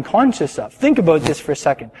not even conscious of. Think about this for a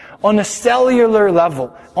second. On a cellular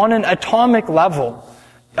level, on an atomic level,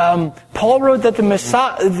 Paul wrote that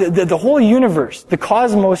the whole universe, the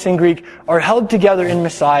cosmos in Greek, are held together in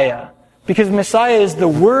Messiah. Because Messiah is the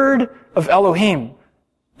word of Elohim,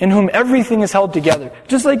 in whom everything is held together.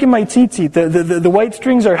 Just like in my tzitzit, the white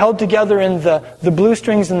strings are held together in the blue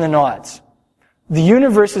strings and the knots. The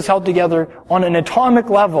universe is held together on an atomic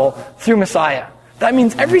level through Messiah. That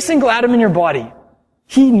means every single atom in your body,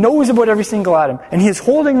 He knows about every single atom, and He is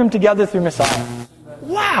holding them together through Messiah.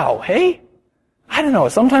 Wow, hey? I don't know,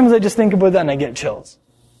 sometimes I just think about that and I get chills.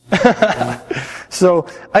 So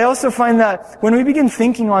I also find that when we begin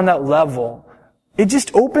thinking on that level, it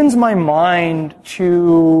just opens my mind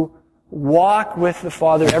to walk with the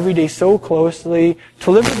Father every day so closely,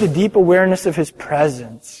 to live with the deep awareness of His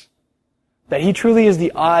presence. That He truly is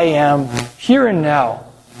the I am, here and now,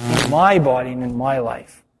 in my body and in my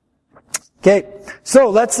life. Okay, so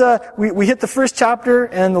let's, we hit the first chapter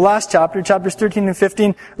and the last chapter, chapters 13 and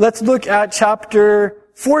 15. Let's look at chapter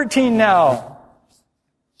 14 now.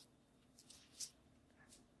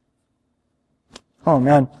 Oh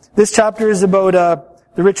man. This chapter is about,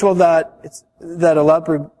 the ritual that a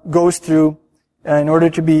leper goes through in order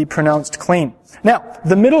to be pronounced clean. Now,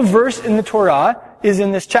 the middle verse in the Torah is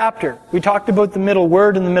in this chapter. We talked about the middle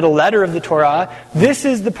word and the middle letter of the Torah. This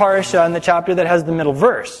is the parasha in the chapter that has the middle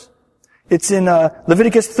verse. It's in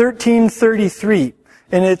Leviticus 13:33,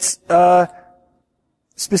 and it's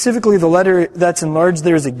specifically the letter that's enlarged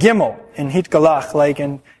there is a gimel in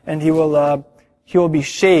hitgalach, and he will be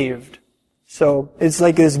shaved. So it's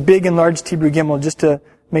like this big enlarged Hebrew gimel, just to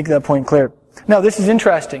make that point clear. Now, this is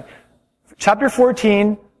interesting. Chapter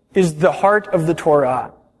 14 is the heart of the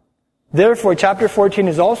Torah. Therefore, chapter 14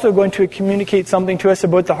 is also going to communicate something to us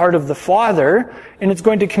about the heart of the Father, and it's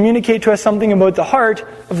going to communicate to us something about the heart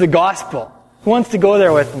of the gospel. Who wants to go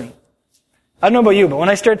there with me? I don't know about you, but when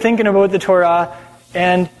I start thinking about the Torah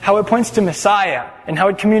and how it points to Messiah and how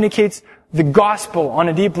it communicates the gospel on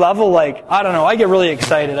a deep level, I don't know, I get really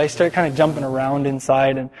excited. I start kind of jumping around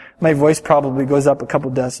inside, and my voice probably goes up a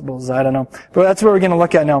couple decibels. I don't know. But that's what we're going to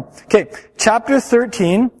look at now. Okay, chapter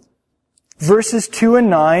 13, verses 2 and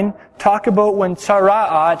 9 talk about when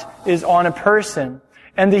tzara'at is on a person.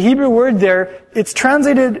 And the Hebrew word there, it's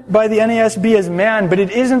translated by the NASB as man, but it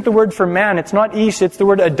isn't the word for man. It's not ish, it's the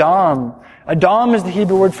word Adam. Adam is the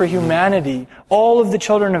Hebrew word for humanity. All of the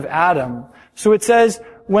children of Adam. So it says,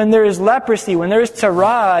 when there is leprosy, when there is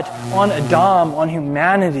tzara'at on Adam, on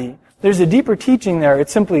humanity, there's a deeper teaching there.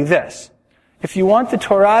 It's simply this. If you want the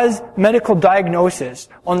Torah's medical diagnosis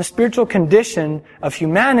on the spiritual condition of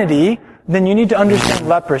humanity, then you need to understand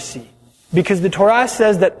leprosy. Because the Torah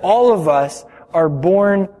says that all of us are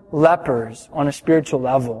born lepers on a spiritual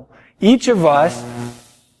level. Each of us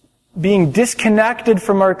being disconnected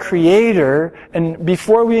from our Creator, and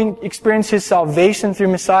before we experience His salvation through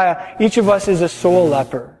Messiah, each of us is a soul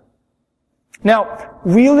leper. Now,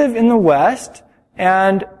 we live in the West,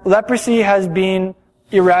 and leprosy has been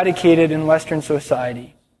eradicated in Western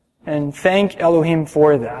society. And thank Elohim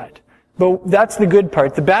for that. But that's the good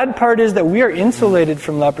part. The bad part is that we are insulated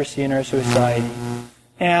from leprosy in our society.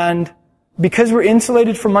 And because we're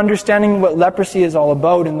insulated from understanding what leprosy is all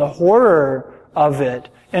about and the horror of it,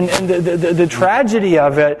 and the tragedy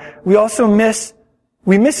of it, we also miss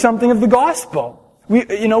something of the gospel. We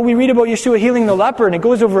read about Yeshua healing the leper and it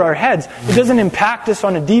goes over our heads. It doesn't impact us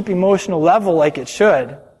on a deep emotional level like it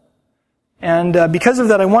should. And because of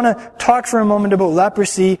that, I want to talk for a moment about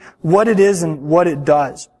leprosy, what it is and what it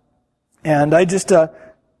does. And I just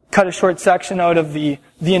cut a short section out of the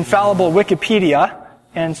infallible Wikipedia,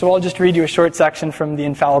 and so I'll just read you a short section from the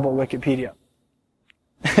infallible Wikipedia.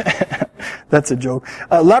 That's a joke.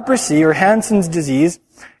 Leprosy, or Hansen's disease,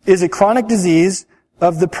 is a chronic disease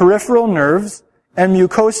of the peripheral nerves and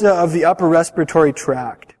mucosa of the upper respiratory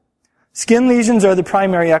tract. Skin lesions are the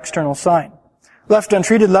primary external sign. Left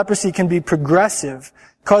untreated, leprosy can be progressive,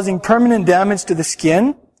 causing permanent damage to the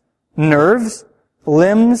skin, nerves,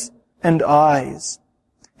 limbs, and eyes.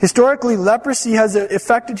 Historically, leprosy has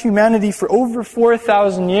affected humanity for over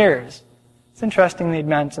 4,000 years. It's interesting they'd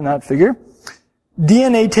mention that figure.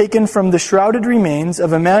 DNA taken from the shrouded remains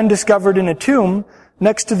of a man discovered in a tomb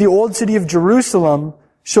next to the old city of Jerusalem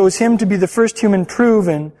shows him to be the first human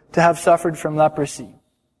proven to have suffered from leprosy.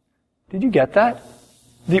 Did you get that?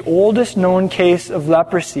 The oldest known case of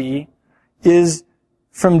leprosy is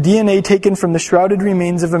from DNA taken from the shrouded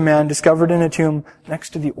remains of a man discovered in a tomb next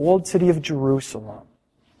to the old city of Jerusalem.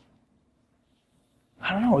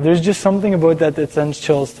 I don't know, there's just something about that sends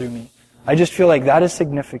chills through me. I just feel like that is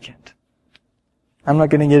significant. I'm not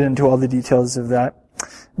going to get into all the details of that.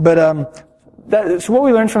 But so what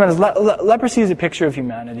we learned from it is leprosy is a picture of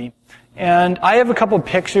humanity. And I have a couple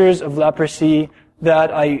pictures of leprosy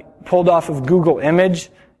that I pulled off of Google Image,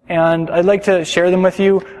 and I'd like to share them with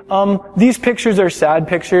you. These pictures are sad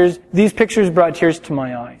pictures. These pictures brought tears to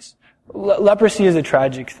my eyes. Leprosy is a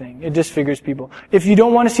tragic thing. It disfigures people. If you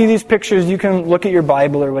don't want to see these pictures, you can look at your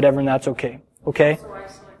Bible or whatever, and that's okay. Okay?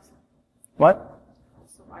 What?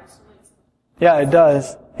 Yeah, it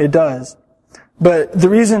does. It does. But the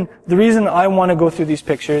reason I want to go through these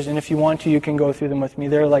pictures, and if you want to, you can go through them with me.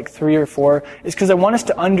 There are like 3 or 4, is because I want us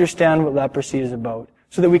to understand what leprosy is about.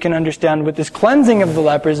 so that we can understand what this cleansing of the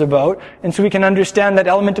leper is about, and so we can understand that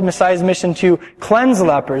element of Messiah's mission to cleanse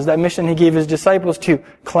lepers, that mission he gave his disciples to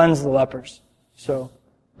cleanse the lepers. So,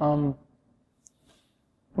 you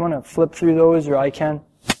want to flip through those, or I can?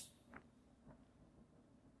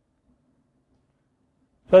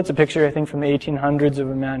 So that's a picture, I think, from the 1800s of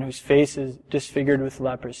a man whose face is disfigured with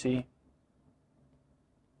leprosy.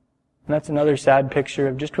 And that's another sad picture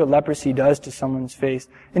of just what leprosy does to someone's face.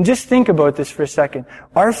 And just think about this for a second.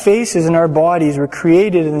 Our faces and our bodies were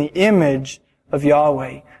created in the image of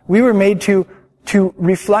Yahweh. We were made to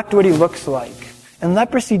reflect what He looks like. And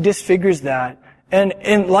leprosy disfigures that.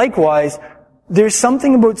 And likewise, there's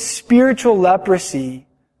something about spiritual leprosy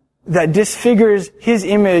that disfigures His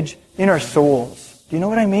image in our souls. Do you know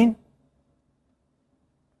what I mean?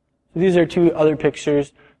 So these are two other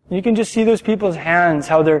pictures. You can just see those people's hands,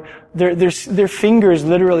 how their fingers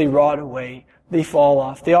literally rot away. They fall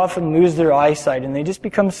off. They often lose their eyesight, and they just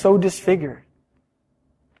become so disfigured.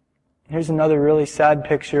 Here's another really sad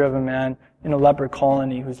picture of a man in a leper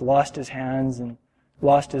colony who's lost his hands and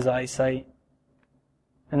lost his eyesight.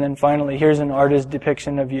 And then finally, here's an artist's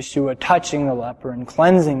depiction of Yeshua touching the leper and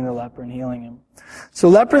cleansing the leper and healing him. So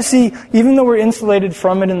leprosy, even though we're insulated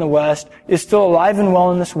from it in the West, is still alive and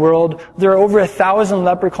well in this world. There are over 1,000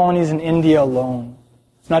 leper colonies in India alone,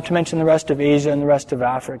 not to mention the rest of Asia and the rest of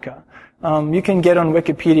Africa. You can get on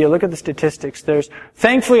Wikipedia, look at the statistics.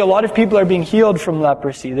 Thankfully, a lot of people are being healed from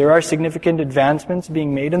leprosy. There are significant advancements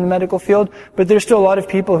being made in the medical field, but there's still a lot of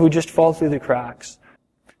people who just fall through the cracks.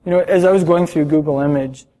 You know, as I was going through Google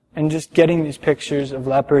Image and just getting these pictures of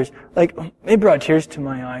lepers, like, it brought tears to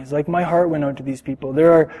my eyes. Like, my heart went out to these people.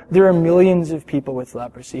 There are millions of people with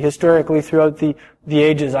leprosy. Historically, throughout the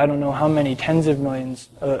ages, I don't know how many, tens of millions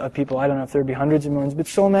of people. I don't know if there'd be hundreds of millions, but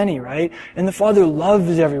so many, right? And the Father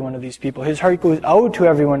loves every one of these people. His heart goes out to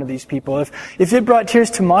every one of these people. If it brought tears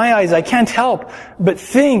to my eyes, I can't help but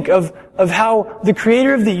think of how the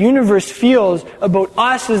Creator of the universe feels about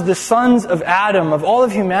us as the sons of Adam, of all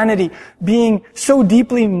of humanity, being so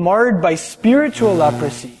deeply marred by spiritual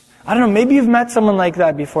leprosy. I don't know, maybe you've met someone like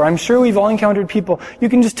that before. I'm sure we've all encountered people. You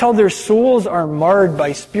can just tell their souls are marred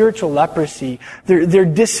by spiritual leprosy. They're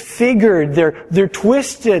disfigured. They're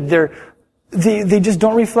twisted. They just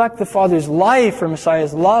don't reflect the Father's life or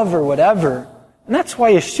Messiah's love or whatever. And that's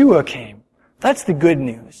why Yeshua came. That's the good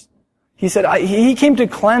news. He said, He came to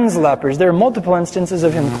cleanse lepers. There are multiple instances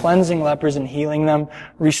of Him cleansing lepers and healing them,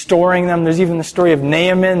 restoring them. There's even the story of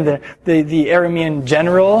Naaman, the Aramean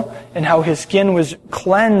general, and how his skin was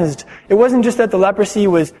cleansed. It wasn't just that the leprosy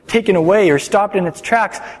was taken away or stopped in its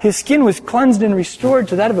tracks. His skin was cleansed and restored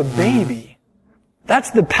to that of a baby.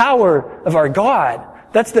 That's the power of our God.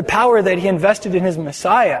 That's the power that He invested in His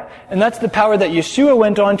Messiah. And that's the power that Yeshua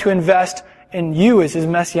went on to invest in you as His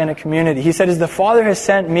Messianic community. He said, as the Father has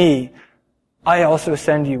sent me, I also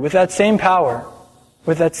send you, with that same power,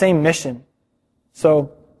 with that same mission.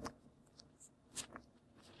 So,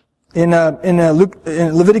 in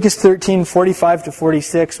Leviticus 13:45 to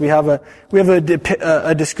 46, we have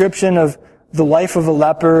a description of the life of a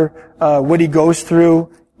leper, what he goes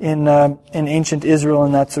through in ancient Israel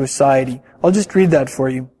and that society. I'll just read that for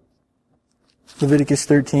you. Leviticus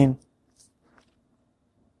 13.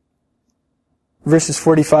 Verses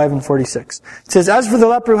 45 and 46. It says, as for the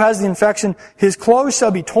leper who has the infection, his clothes shall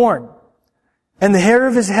be torn, and the hair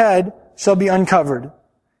of his head shall be uncovered.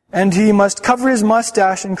 And he must cover his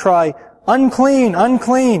mustache and cry, unclean,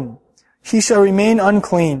 unclean. He shall remain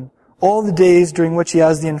unclean all the days during which he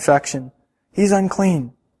has the infection. He's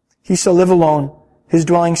unclean. He shall live alone. His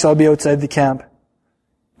dwelling shall be outside the camp.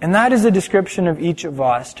 And that is a description of each of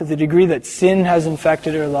us, to the degree that sin has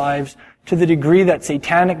infected our lives, to the degree that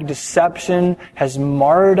satanic deception has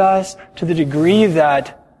marred us, to the degree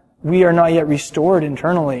that we are not yet restored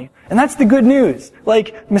internally. And that's the good news.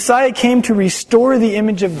 Like, Messiah came to restore the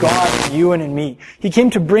image of God in you and in me. He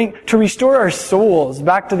came to restore our souls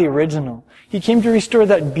back to the original. He came to restore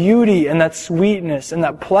that beauty and that sweetness and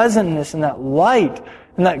that pleasantness and that light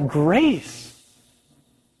and that grace.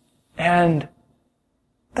 And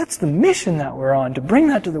that's the mission that we're on, to bring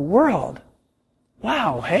that to the world.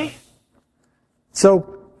 Wow, hey?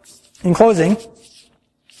 So, in closing,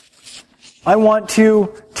 I want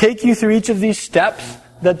to take you through each of these steps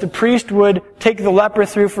that the priest would take the leper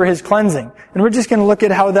through for his cleansing. And we're just going to look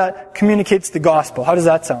at how that communicates the gospel. How does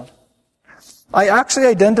that sound? I actually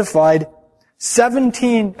identified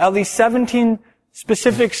at least 17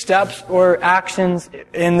 specific steps or actions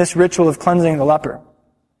in this ritual of cleansing the leper.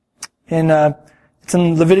 It's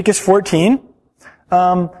in Leviticus 14.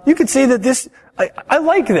 You could say that this, I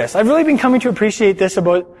like this. I've really been coming to appreciate this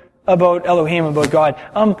about about Elohim, about God.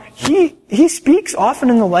 He speaks often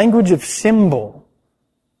in the language of symbol.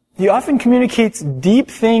 He often communicates deep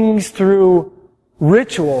things through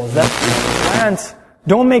rituals that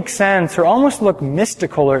don't make sense or almost look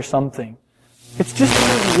mystical or something. It's just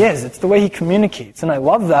who he is. It's the way he communicates, and I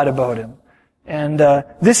love that about him. And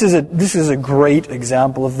this is a great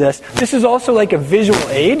example of this. This is also like a visual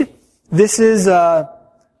aid. This is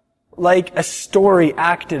like a story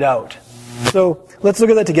acted out. So let's look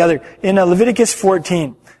at that together. In Leviticus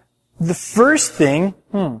 14, the first thing,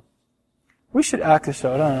 we should act this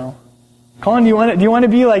out. I don't know. Colin, do you want to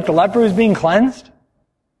be like the leper who's being cleansed?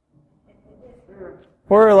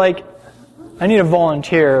 Or like, I need a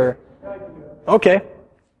volunteer. Okay.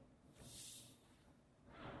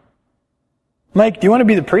 Mike, do you want to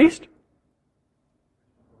be the priest?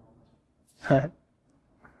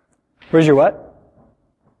 Where's your what?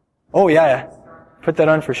 Oh, yeah. Put that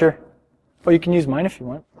on for sure. Oh, you can use mine if you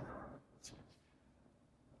want.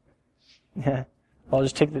 Yeah. I'll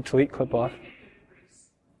just take the delete clip off.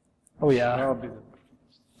 Oh, yeah. I'll be the...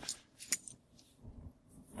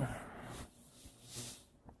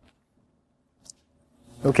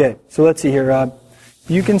 Okay, so let's see here.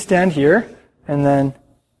 You can stand here, and then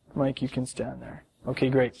Mike, you can stand there. Okay,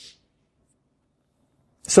 great.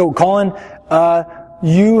 So, Colin,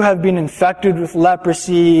 you have been infected with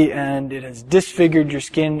leprosy, and it has disfigured your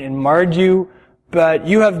skin and marred you, but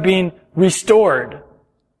you have been restored.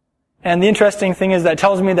 And the interesting thing is that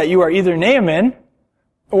tells me that you are either Naaman,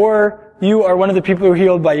 or you are one of the people who were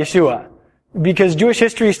healed by Yeshua. Because Jewish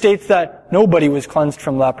history states that nobody was cleansed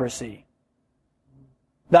from leprosy.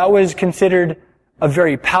 That was considered a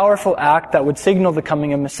very powerful act that would signal the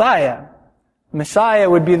coming of Messiah. Messiah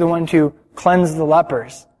would be the one to cleanse the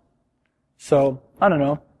lepers. So, I don't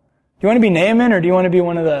know. Do you want to be Naaman, or do you want to be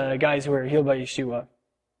one of the guys who were healed by Yeshua?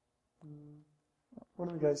 One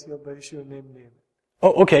of the guys healed by Yeshua named Naaman.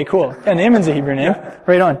 Oh, okay, cool. Yeah, Naaman's a Hebrew name.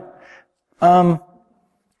 Right on.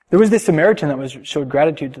 There was this Samaritan that showed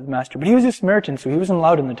gratitude to the master, but he was a Samaritan, so he wasn't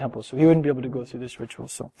allowed in the temple, so he wouldn't be able to go through this ritual.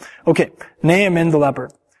 So, okay, Naaman the leper.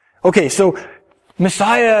 Okay, so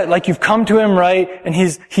Messiah, like you've come to him, right? And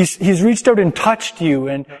he's reached out and touched you,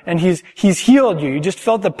 and he's healed you. You just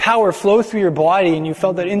felt the power flow through your body, and you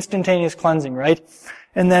felt that instantaneous cleansing, right?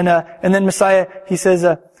 And then Messiah, he says,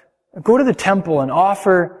 go to the temple and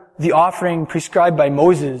offer the offering prescribed by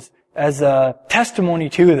Moses as a testimony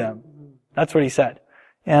to them. That's what he said.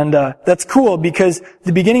 And that's cool because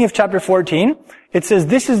the beginning of chapter 14, it says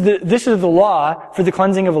this is the law for the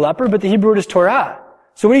cleansing of a leper, but the Hebrew word is Torah.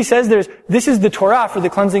 So what he says there is, this is the Torah for the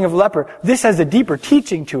cleansing of a leper. This has a deeper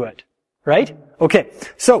teaching to it. Right? Okay.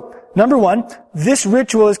 So, number one, this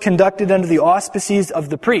ritual is conducted under the auspices of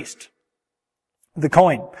the priest, the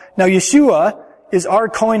Kohen. Now, Yeshua is our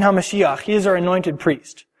Kohen HaMashiach. He is our anointed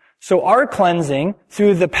priest. So our cleansing,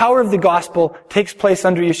 through the power of the gospel, takes place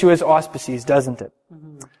under Yeshua's auspices, doesn't it?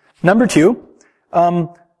 Mm-hmm. Number two,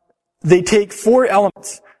 they take 4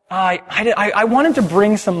 elements. I wanted to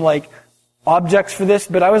bring some, objects for this,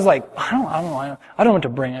 but I was like, I don't know what to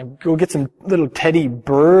bring. I go get some little teddy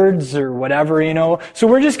birds or whatever, So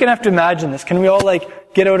we're just gonna have to imagine this. Can we all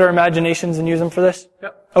get out our imaginations and use them for this?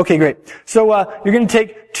 Yep. Okay, great. So you're gonna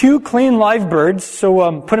take 2 clean live birds.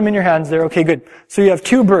 So put them in your hands there. Okay, good. So you have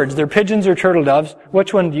 2 birds. They're pigeons or turtle doves.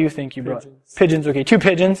 Which one do you think you brought? Pigeons. Okay, 2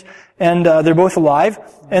 pigeons, and they're both alive.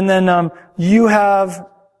 And then you have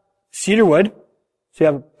cedar wood. So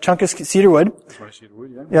you have a chunk of cedar wood. That's my cedar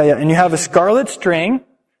wood, yeah. Yeah. And you have a scarlet string,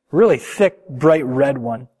 really thick, bright red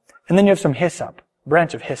one. And then you have some hyssop,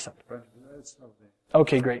 branch of hyssop.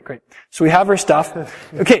 Okay, great. So we have our stuff.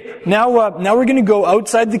 Okay, now we're going to go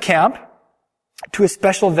outside the camp to a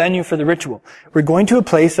special venue for the ritual. We're going to a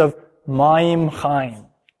place of Mayim Chaim,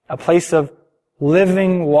 a place of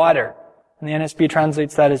living water. And the NSB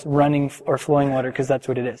translates that as running or flowing water, because that's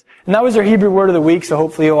what it is. And that was our Hebrew word of the week, so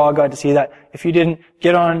hopefully you all got to see that. If you didn't,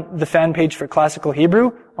 get on the fan page for Classical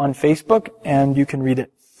Hebrew on Facebook, and you can read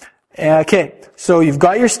it. Okay, so you've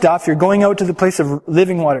got your stuff, you're going out to the place of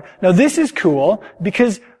living water. Now this is cool,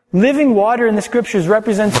 because living water in the scriptures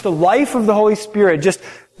represents the life of the Holy Spirit, just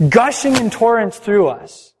gushing in torrents through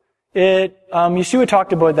us. Yeshua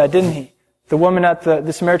talked about that, didn't he?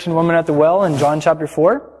 The Samaritan woman at the well in John chapter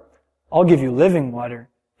 4. I'll give you living water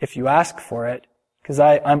if you ask for it, because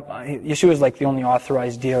Yeshua is like the only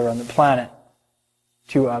authorized dealer on the planet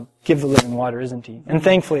to give the living water, isn't he? And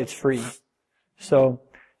thankfully it's free. So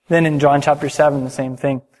then in John chapter 7, the same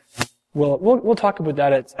thing. We'll talk about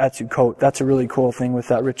that at Sukkot. That's a really cool thing with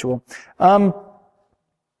that ritual.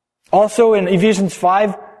 Also in Ephesians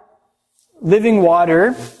 5, living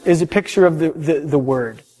water is a picture of the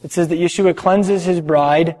Word. It says that Yeshua cleanses His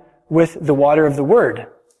bride with the water of the Word,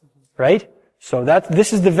 right? So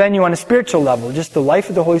this is the venue on a spiritual level, just the life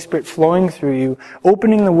of the Holy Spirit flowing through you,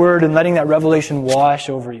 opening the Word and letting that revelation wash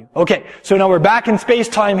over you. Okay, so now we're back in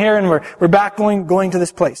space-time here, and we're back going to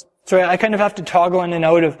this place. So I kind of have to toggle in and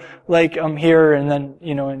out of like here and then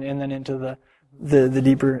and then into the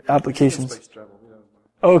deeper applications.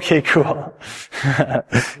 Okay, cool.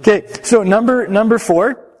 Okay, so number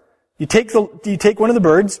 4, you take one of the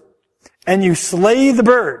birds and you slay the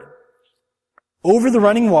bird over the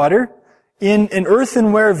running water in an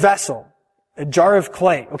earthenware vessel, a jar of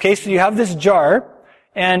clay. Okay, so you have this jar,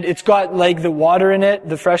 and it's got like the water in it,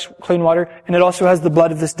 the fresh, clean water, and it also has the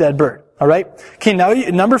blood of this dead bird. Alright? Okay, now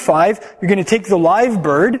number 5, you're going to take the live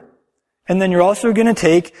bird, and then you're also going to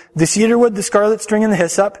take the cedar wood, the scarlet string, and the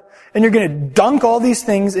hyssop, and you're going to dunk all these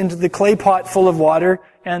things into the clay pot full of water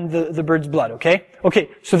and the bird's blood, okay? Okay,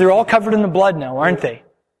 so they're all covered in the blood now, aren't they?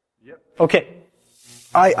 Yep. Okay.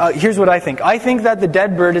 Here's what I think. I think that the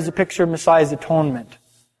dead bird is a picture of Messiah's atonement.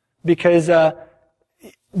 Because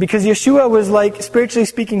Yeshua was like, spiritually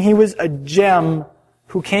speaking, he was a gem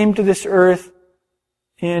who came to this earth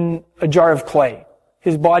in a jar of clay.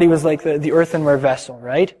 His body was like the earthenware vessel,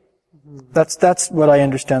 right? That's what I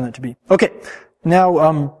understand that to be. Okay.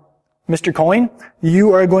 Now, Mr. Cohen,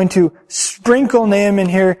 you are going to sprinkle Naaman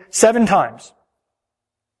here 7 times.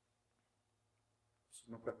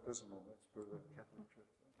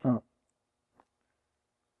 Oh.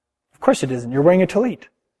 Of course it isn't. You're wearing a tallit.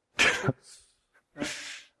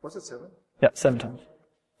 Was it 7? Yeah, 7 times.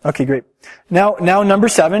 Okay, great. Now number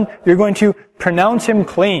 7, you're going to pronounce him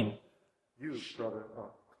clean. You, brother, are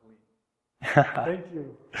clean. Thank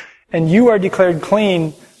you. And you are declared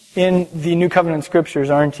clean in the New Covenant Scriptures,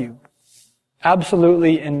 aren't you?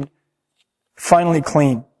 Absolutely and finally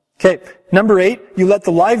clean. Okay, number 8, you let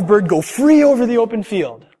the live bird go free over the open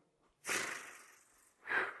field.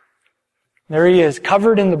 There he is,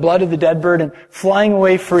 covered in the blood of the dead bird and flying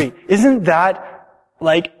away free. Isn't that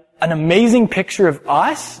like an amazing picture of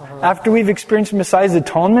us after we've experienced Messiah's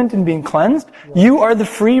atonement and being cleansed? You are the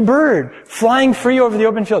free bird, flying free over the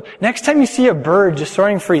open field. Next time you see a bird just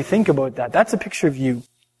soaring free, think about that. That's a picture of you.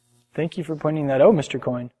 Thank you for pointing that out, Mr.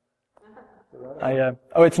 Cohen.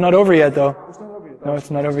 It's not over yet, though. No,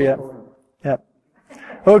 it's not over yet. Yeah.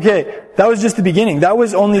 Okay, that was just the beginning. That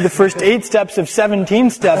was only the first 8 steps of 17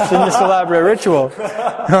 steps in this elaborate ritual.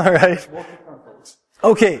 All right.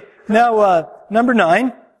 Okay, now number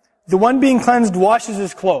 9. The one being cleansed washes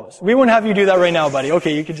his clothes. We won't have you do that right now, buddy.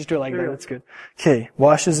 Okay, you can just do it like that. That's good. Okay,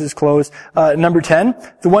 washes his clothes. Number 10.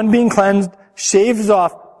 The one being cleansed shaves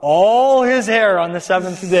off all his hair on the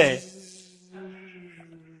 7th day.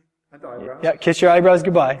 Yeah, kiss your eyebrows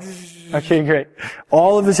goodbye. Okay, great.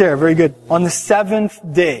 All of his hair, very good. On the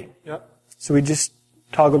 7th day. Yep. So we just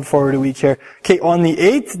toggled forward a week here. Okay, on the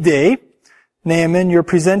 8th day, Naaman, you're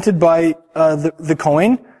presented by the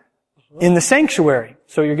Kohen in the sanctuary.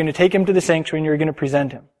 So you're going to take him to the sanctuary and you're going to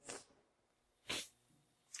present him.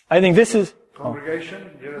 I think this is...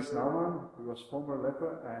 Congregation, here is Naaman, who was former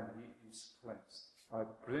leper, and he is cleansed. I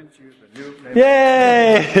present you the new Naaman.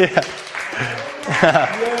 Yay!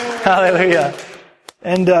 Hallelujah.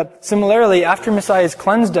 And similarly, after Messiah has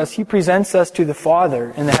cleansed us, he presents us to the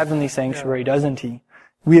Father in the heavenly sanctuary, doesn't he?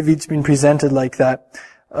 We have each been presented like that.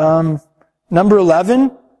 Number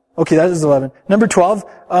 11... Okay, that is 11. Number 12,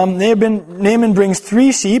 Naaman brings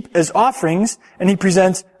 3 sheep as offerings, and he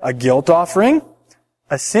presents a guilt offering,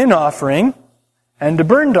 a sin offering, and a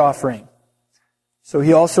burnt offering. So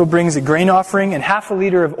he also brings a grain offering and half a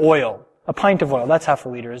liter of oil. A pint of oil. That's half a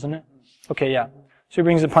liter, isn't it? Okay, yeah. So he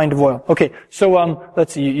brings a pint of oil. Okay, so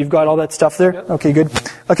let's see. You've got all that stuff there? Okay, good.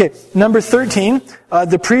 Okay, number 13,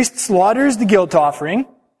 the priest slaughters the guilt offering,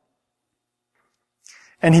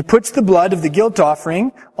 and he puts the blood of the guilt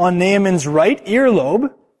offering on Naaman's right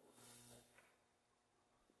earlobe,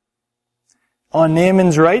 on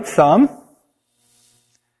Naaman's right thumb,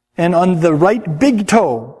 and on the right big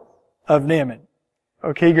toe of Naaman.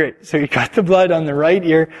 Okay, great. So you got the blood on the right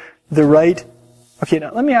ear, the right... Okay,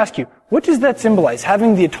 now let me ask you, what does that symbolize?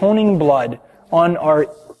 Having the atoning blood on our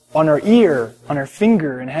ear, on our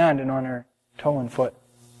finger and hand, and on our toe and foot.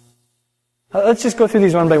 Let's just go through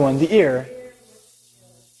these one by one. The ear.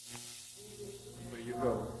 Where you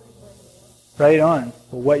go. Right on.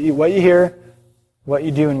 What you hear, what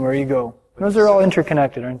you do, and where you go. Those are all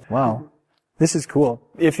interconnected, aren't they? Wow. This is cool.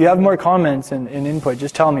 If you have more comments and input,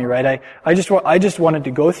 just tell me, right? I just wanted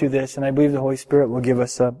to go through this, and I believe the Holy Spirit will give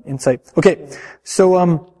us insight. Okay,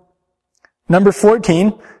 so number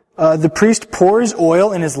 14, the priest pours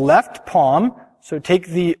oil in his left palm. So take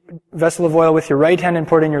the vessel of oil with your right hand and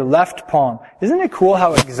pour it in your left palm. Isn't it cool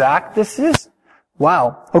how exact this is?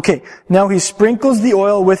 Wow. Okay. Now he sprinkles the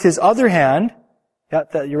oil with his other hand. Yeah,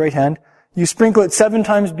 your right hand. You sprinkle it 7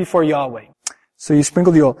 times before Yahweh. So you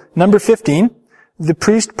sprinkle the oil. Number 15, the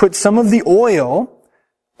priest puts some of the oil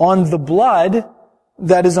on the blood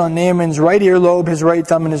that is on Naaman's right earlobe, his right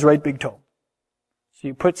thumb, and his right big toe. So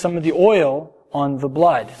you put some of the oil on the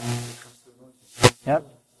blood. Yep.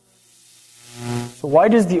 So why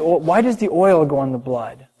does the oil go on the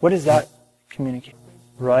blood? What does that communicate?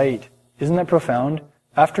 Right. Isn't that profound?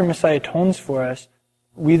 After Messiah atones for us,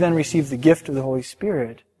 we then receive the gift of the Holy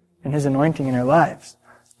Spirit and His anointing in our lives.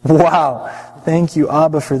 Wow. Thank you,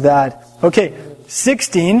 Abba, for that. Okay,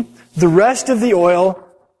 16. The rest of the oil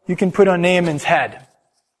you can put on Naaman's head.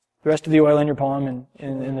 The rest of the oil in your palm and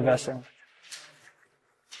in the vessel.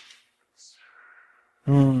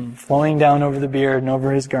 Flowing down over the beard and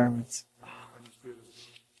over his garments.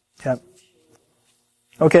 Yep.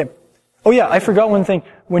 Okay. Oh yeah, I forgot one thing.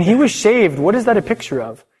 When he was shaved, what is that a picture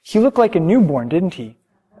of? He looked like a newborn, didn't he?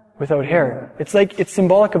 Without hair. It's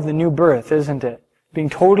symbolic of the new birth, isn't it? Being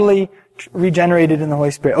totally regenerated in the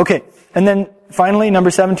Holy Spirit. Okay. And then finally,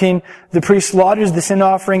 number 17, the priest slaughters the sin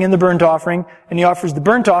offering and the burnt offering, and he offers the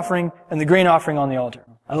burnt offering and the grain offering on the altar.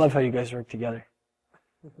 I love how you guys work together.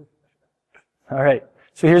 All right.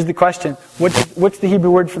 So here's the question. What's the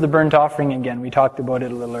Hebrew word for the burnt offering again? We talked about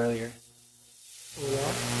it a little earlier.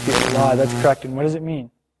 Olah, that's correct. And what does it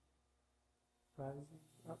mean?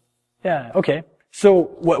 Yeah, okay.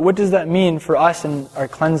 So what does that mean for us and our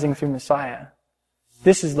cleansing through Messiah?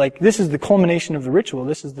 This is the culmination of the ritual.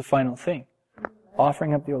 This is the final thing.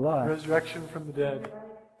 Offering up the Olah. Resurrection from the dead.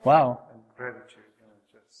 Wow. And gratitude.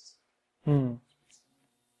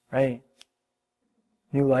 Right.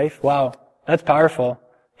 New life. Wow. That's powerful.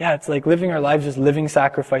 Yeah, it's like living our lives as living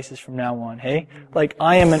sacrifices from now on, hey? Like,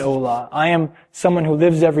 I am an Olah. I am someone who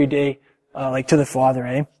lives every day, to the Father,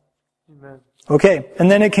 eh? Amen. Okay, and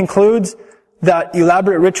then it concludes that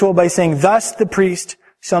elaborate ritual by saying, thus the priest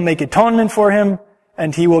shall make atonement for him,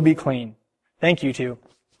 and he will be clean. Thank you, too.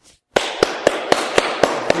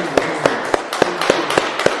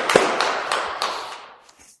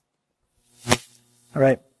 All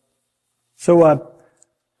right. So,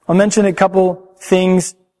 I'll mention a couple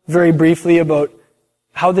things very briefly about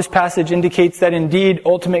how this passage indicates that indeed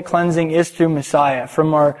ultimate cleansing is through Messiah,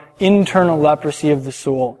 from our internal leprosy of the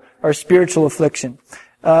soul, our spiritual affliction.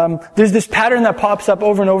 There's this pattern that pops up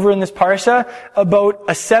over and over in this parsha about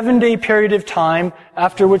a 7-day period of time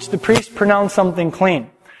after which the priest pronounced something clean.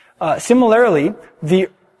 Similarly,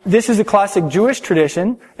 this is a classic Jewish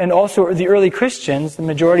tradition, and also the early Christians, the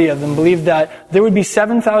majority of them, believed that there would be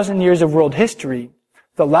 7,000 years of world history.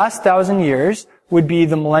 The last 1,000 years would be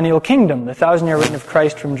the millennial kingdom, the 1,000-year reign of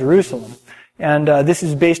Christ from Jerusalem. And this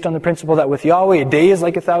is based on the principle that with Yahweh, a day is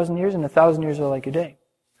like 1,000 years, and 1,000 years are like a day.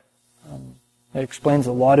 It explains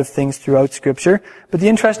a lot of things throughout Scripture. But the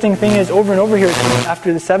interesting thing is, over and over here,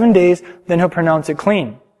 after the 7 days, then he'll pronounce it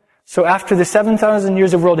clean. So after the 7,000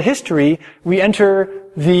 years of world history, we enter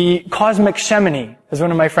the cosmic Shemini, as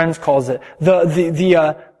one of my friends calls it,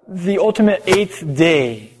 the ultimate 8th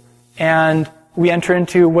day. And we enter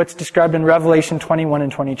into what's described in Revelation 21 and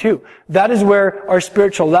 22. That is where our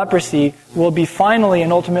spiritual leprosy will be finally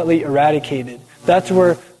and ultimately eradicated. That's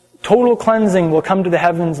where total cleansing will come to the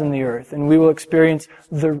heavens and the earth, and we will experience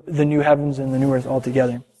the new heavens and the new earth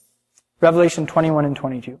altogether. Revelation 21 and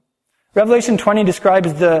 22. Revelation 20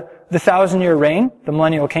 describes the 1,000-year reign, the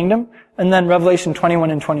millennial kingdom, and then Revelation 21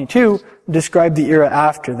 and 22 describe the era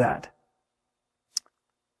after that.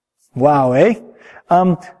 Wow, eh?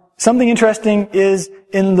 Something interesting is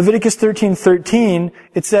in Leviticus 13:13,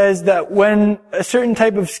 it says that when a certain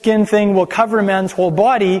type of skin thing will cover a man's whole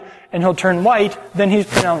body and he'll turn white, then he's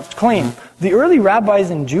pronounced clean. The early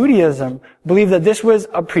rabbis in Judaism believed that this was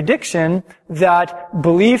a prediction that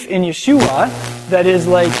belief in Yeshua, that is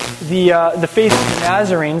like the faith of the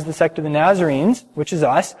Nazarenes, the sect of the Nazarenes, which is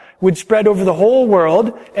us, would spread over the whole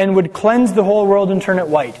world and would cleanse the whole world and turn it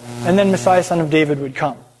white. And then Messiah, son of David, would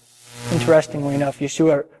come. Interestingly enough,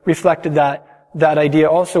 Yeshua reflected that idea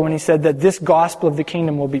also when he said that this gospel of the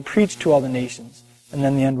kingdom will be preached to all the nations, and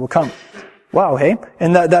then the end will come. Wow, hey?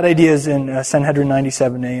 And that idea is in Sanhedrin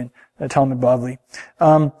 97a and Talmud Bavli.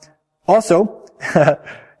 Also,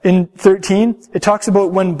 in 13, it talks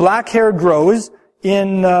about when black hair grows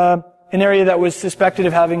in an area that was suspected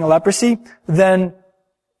of having a leprosy, then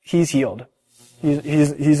he's healed.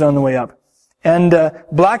 He's on the way up. And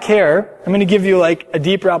black hair, I'm going to give you like a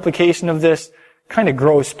deeper application of this kind of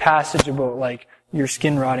gross passage about like your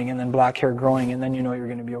skin rotting and then black hair growing and then you know you're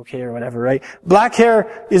going to be okay or whatever, right? Black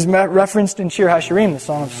hair is referenced in Shir HaShirim, the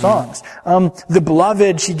Song of Songs. The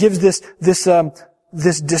beloved, she gives this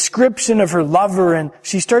this description of her lover, and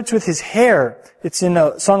she starts with his hair. It's in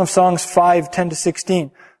Song of Songs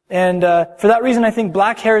 5:10-16. And for that reason, I think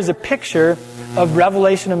black hair is a picture of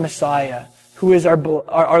revelation of Messiah, who is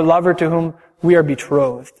our lover to whom we are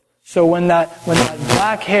betrothed. So when that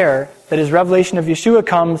black hair, that is revelation of Yeshua,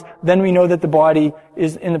 comes, then we know that the body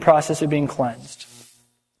is in the process of being cleansed.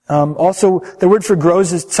 Also, the word for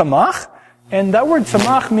grows is tzamach, and that word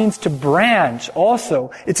tzamach means to branch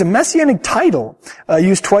also. It's a messianic title,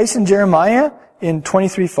 used twice in Jeremiah in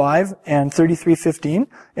 23:5 and 33:15,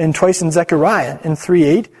 and twice in Zechariah in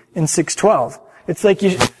 3:8 and 6:12. It's like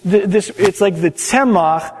it's like the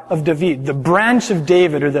tzemach of David, the branch of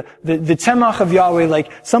David, or the tzemach of Yahweh,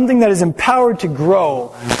 like something that is empowered to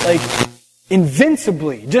grow, like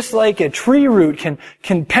invincibly, just like a tree root can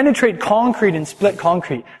penetrate concrete and split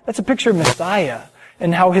concrete. That's a picture of Messiah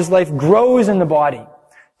and how his life grows in the body.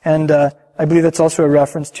 And I believe that's also a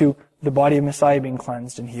reference to the body of Messiah being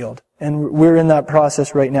cleansed and healed. And we're in that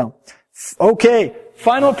process right now. Okay,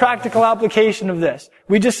 final practical application of this.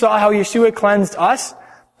 We just saw how Yeshua cleansed us,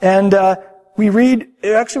 and we're going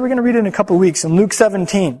to read it in a couple of weeks. In Luke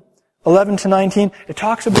 17:11-19, it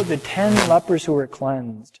talks about the 10 lepers who were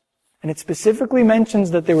cleansed. And it specifically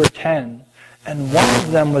mentions that there were 10, and one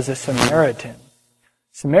of them was a Samaritan.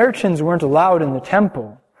 Samaritans weren't allowed in the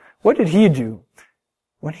temple. What did he do?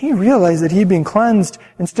 When he realized that he'd been cleansed,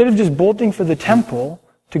 instead of just bolting for the temple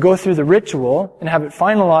to go through the ritual and have it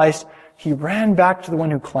finalized, he ran back to the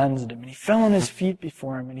one who cleansed him, and he fell on his feet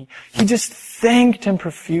before him, and he just thanked him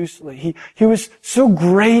profusely. He was so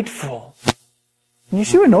grateful. And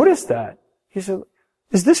Yeshua noticed that. He said,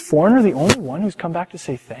 is this foreigner the only one who's come back to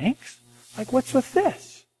say thanks? Like, what's with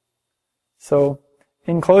this? So,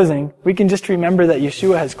 in closing, we can just remember that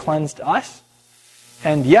Yeshua has cleansed us.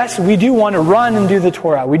 And yes, we do want to run and do the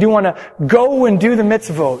Torah. We do want to go and do the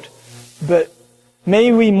mitzvot. But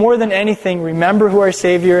may we, more than anything, remember who our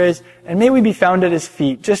Savior is, and may we be found at His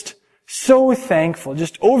feet, just so thankful,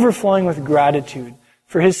 just overflowing with gratitude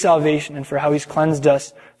for His salvation and for how He's cleansed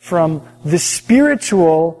us from the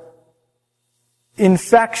spiritual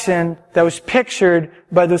infection that was pictured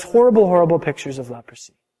by those horrible, horrible pictures of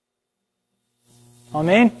leprosy.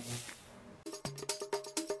 Amen.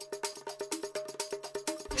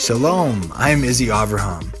 Shalom, I'm Izzy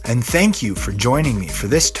Avraham, and thank you for joining me for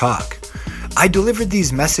this talk. I delivered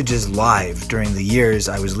these messages live during the years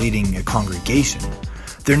I was leading a congregation.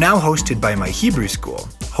 They're now hosted by my Hebrew school,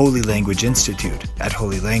 Holy Language Institute, at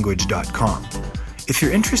holylanguage.com. If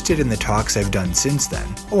you're interested in the talks I've done since then,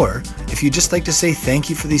 or if you'd just like to say thank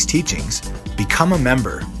you for these teachings, become a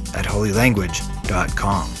member at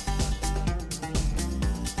holylanguage.com.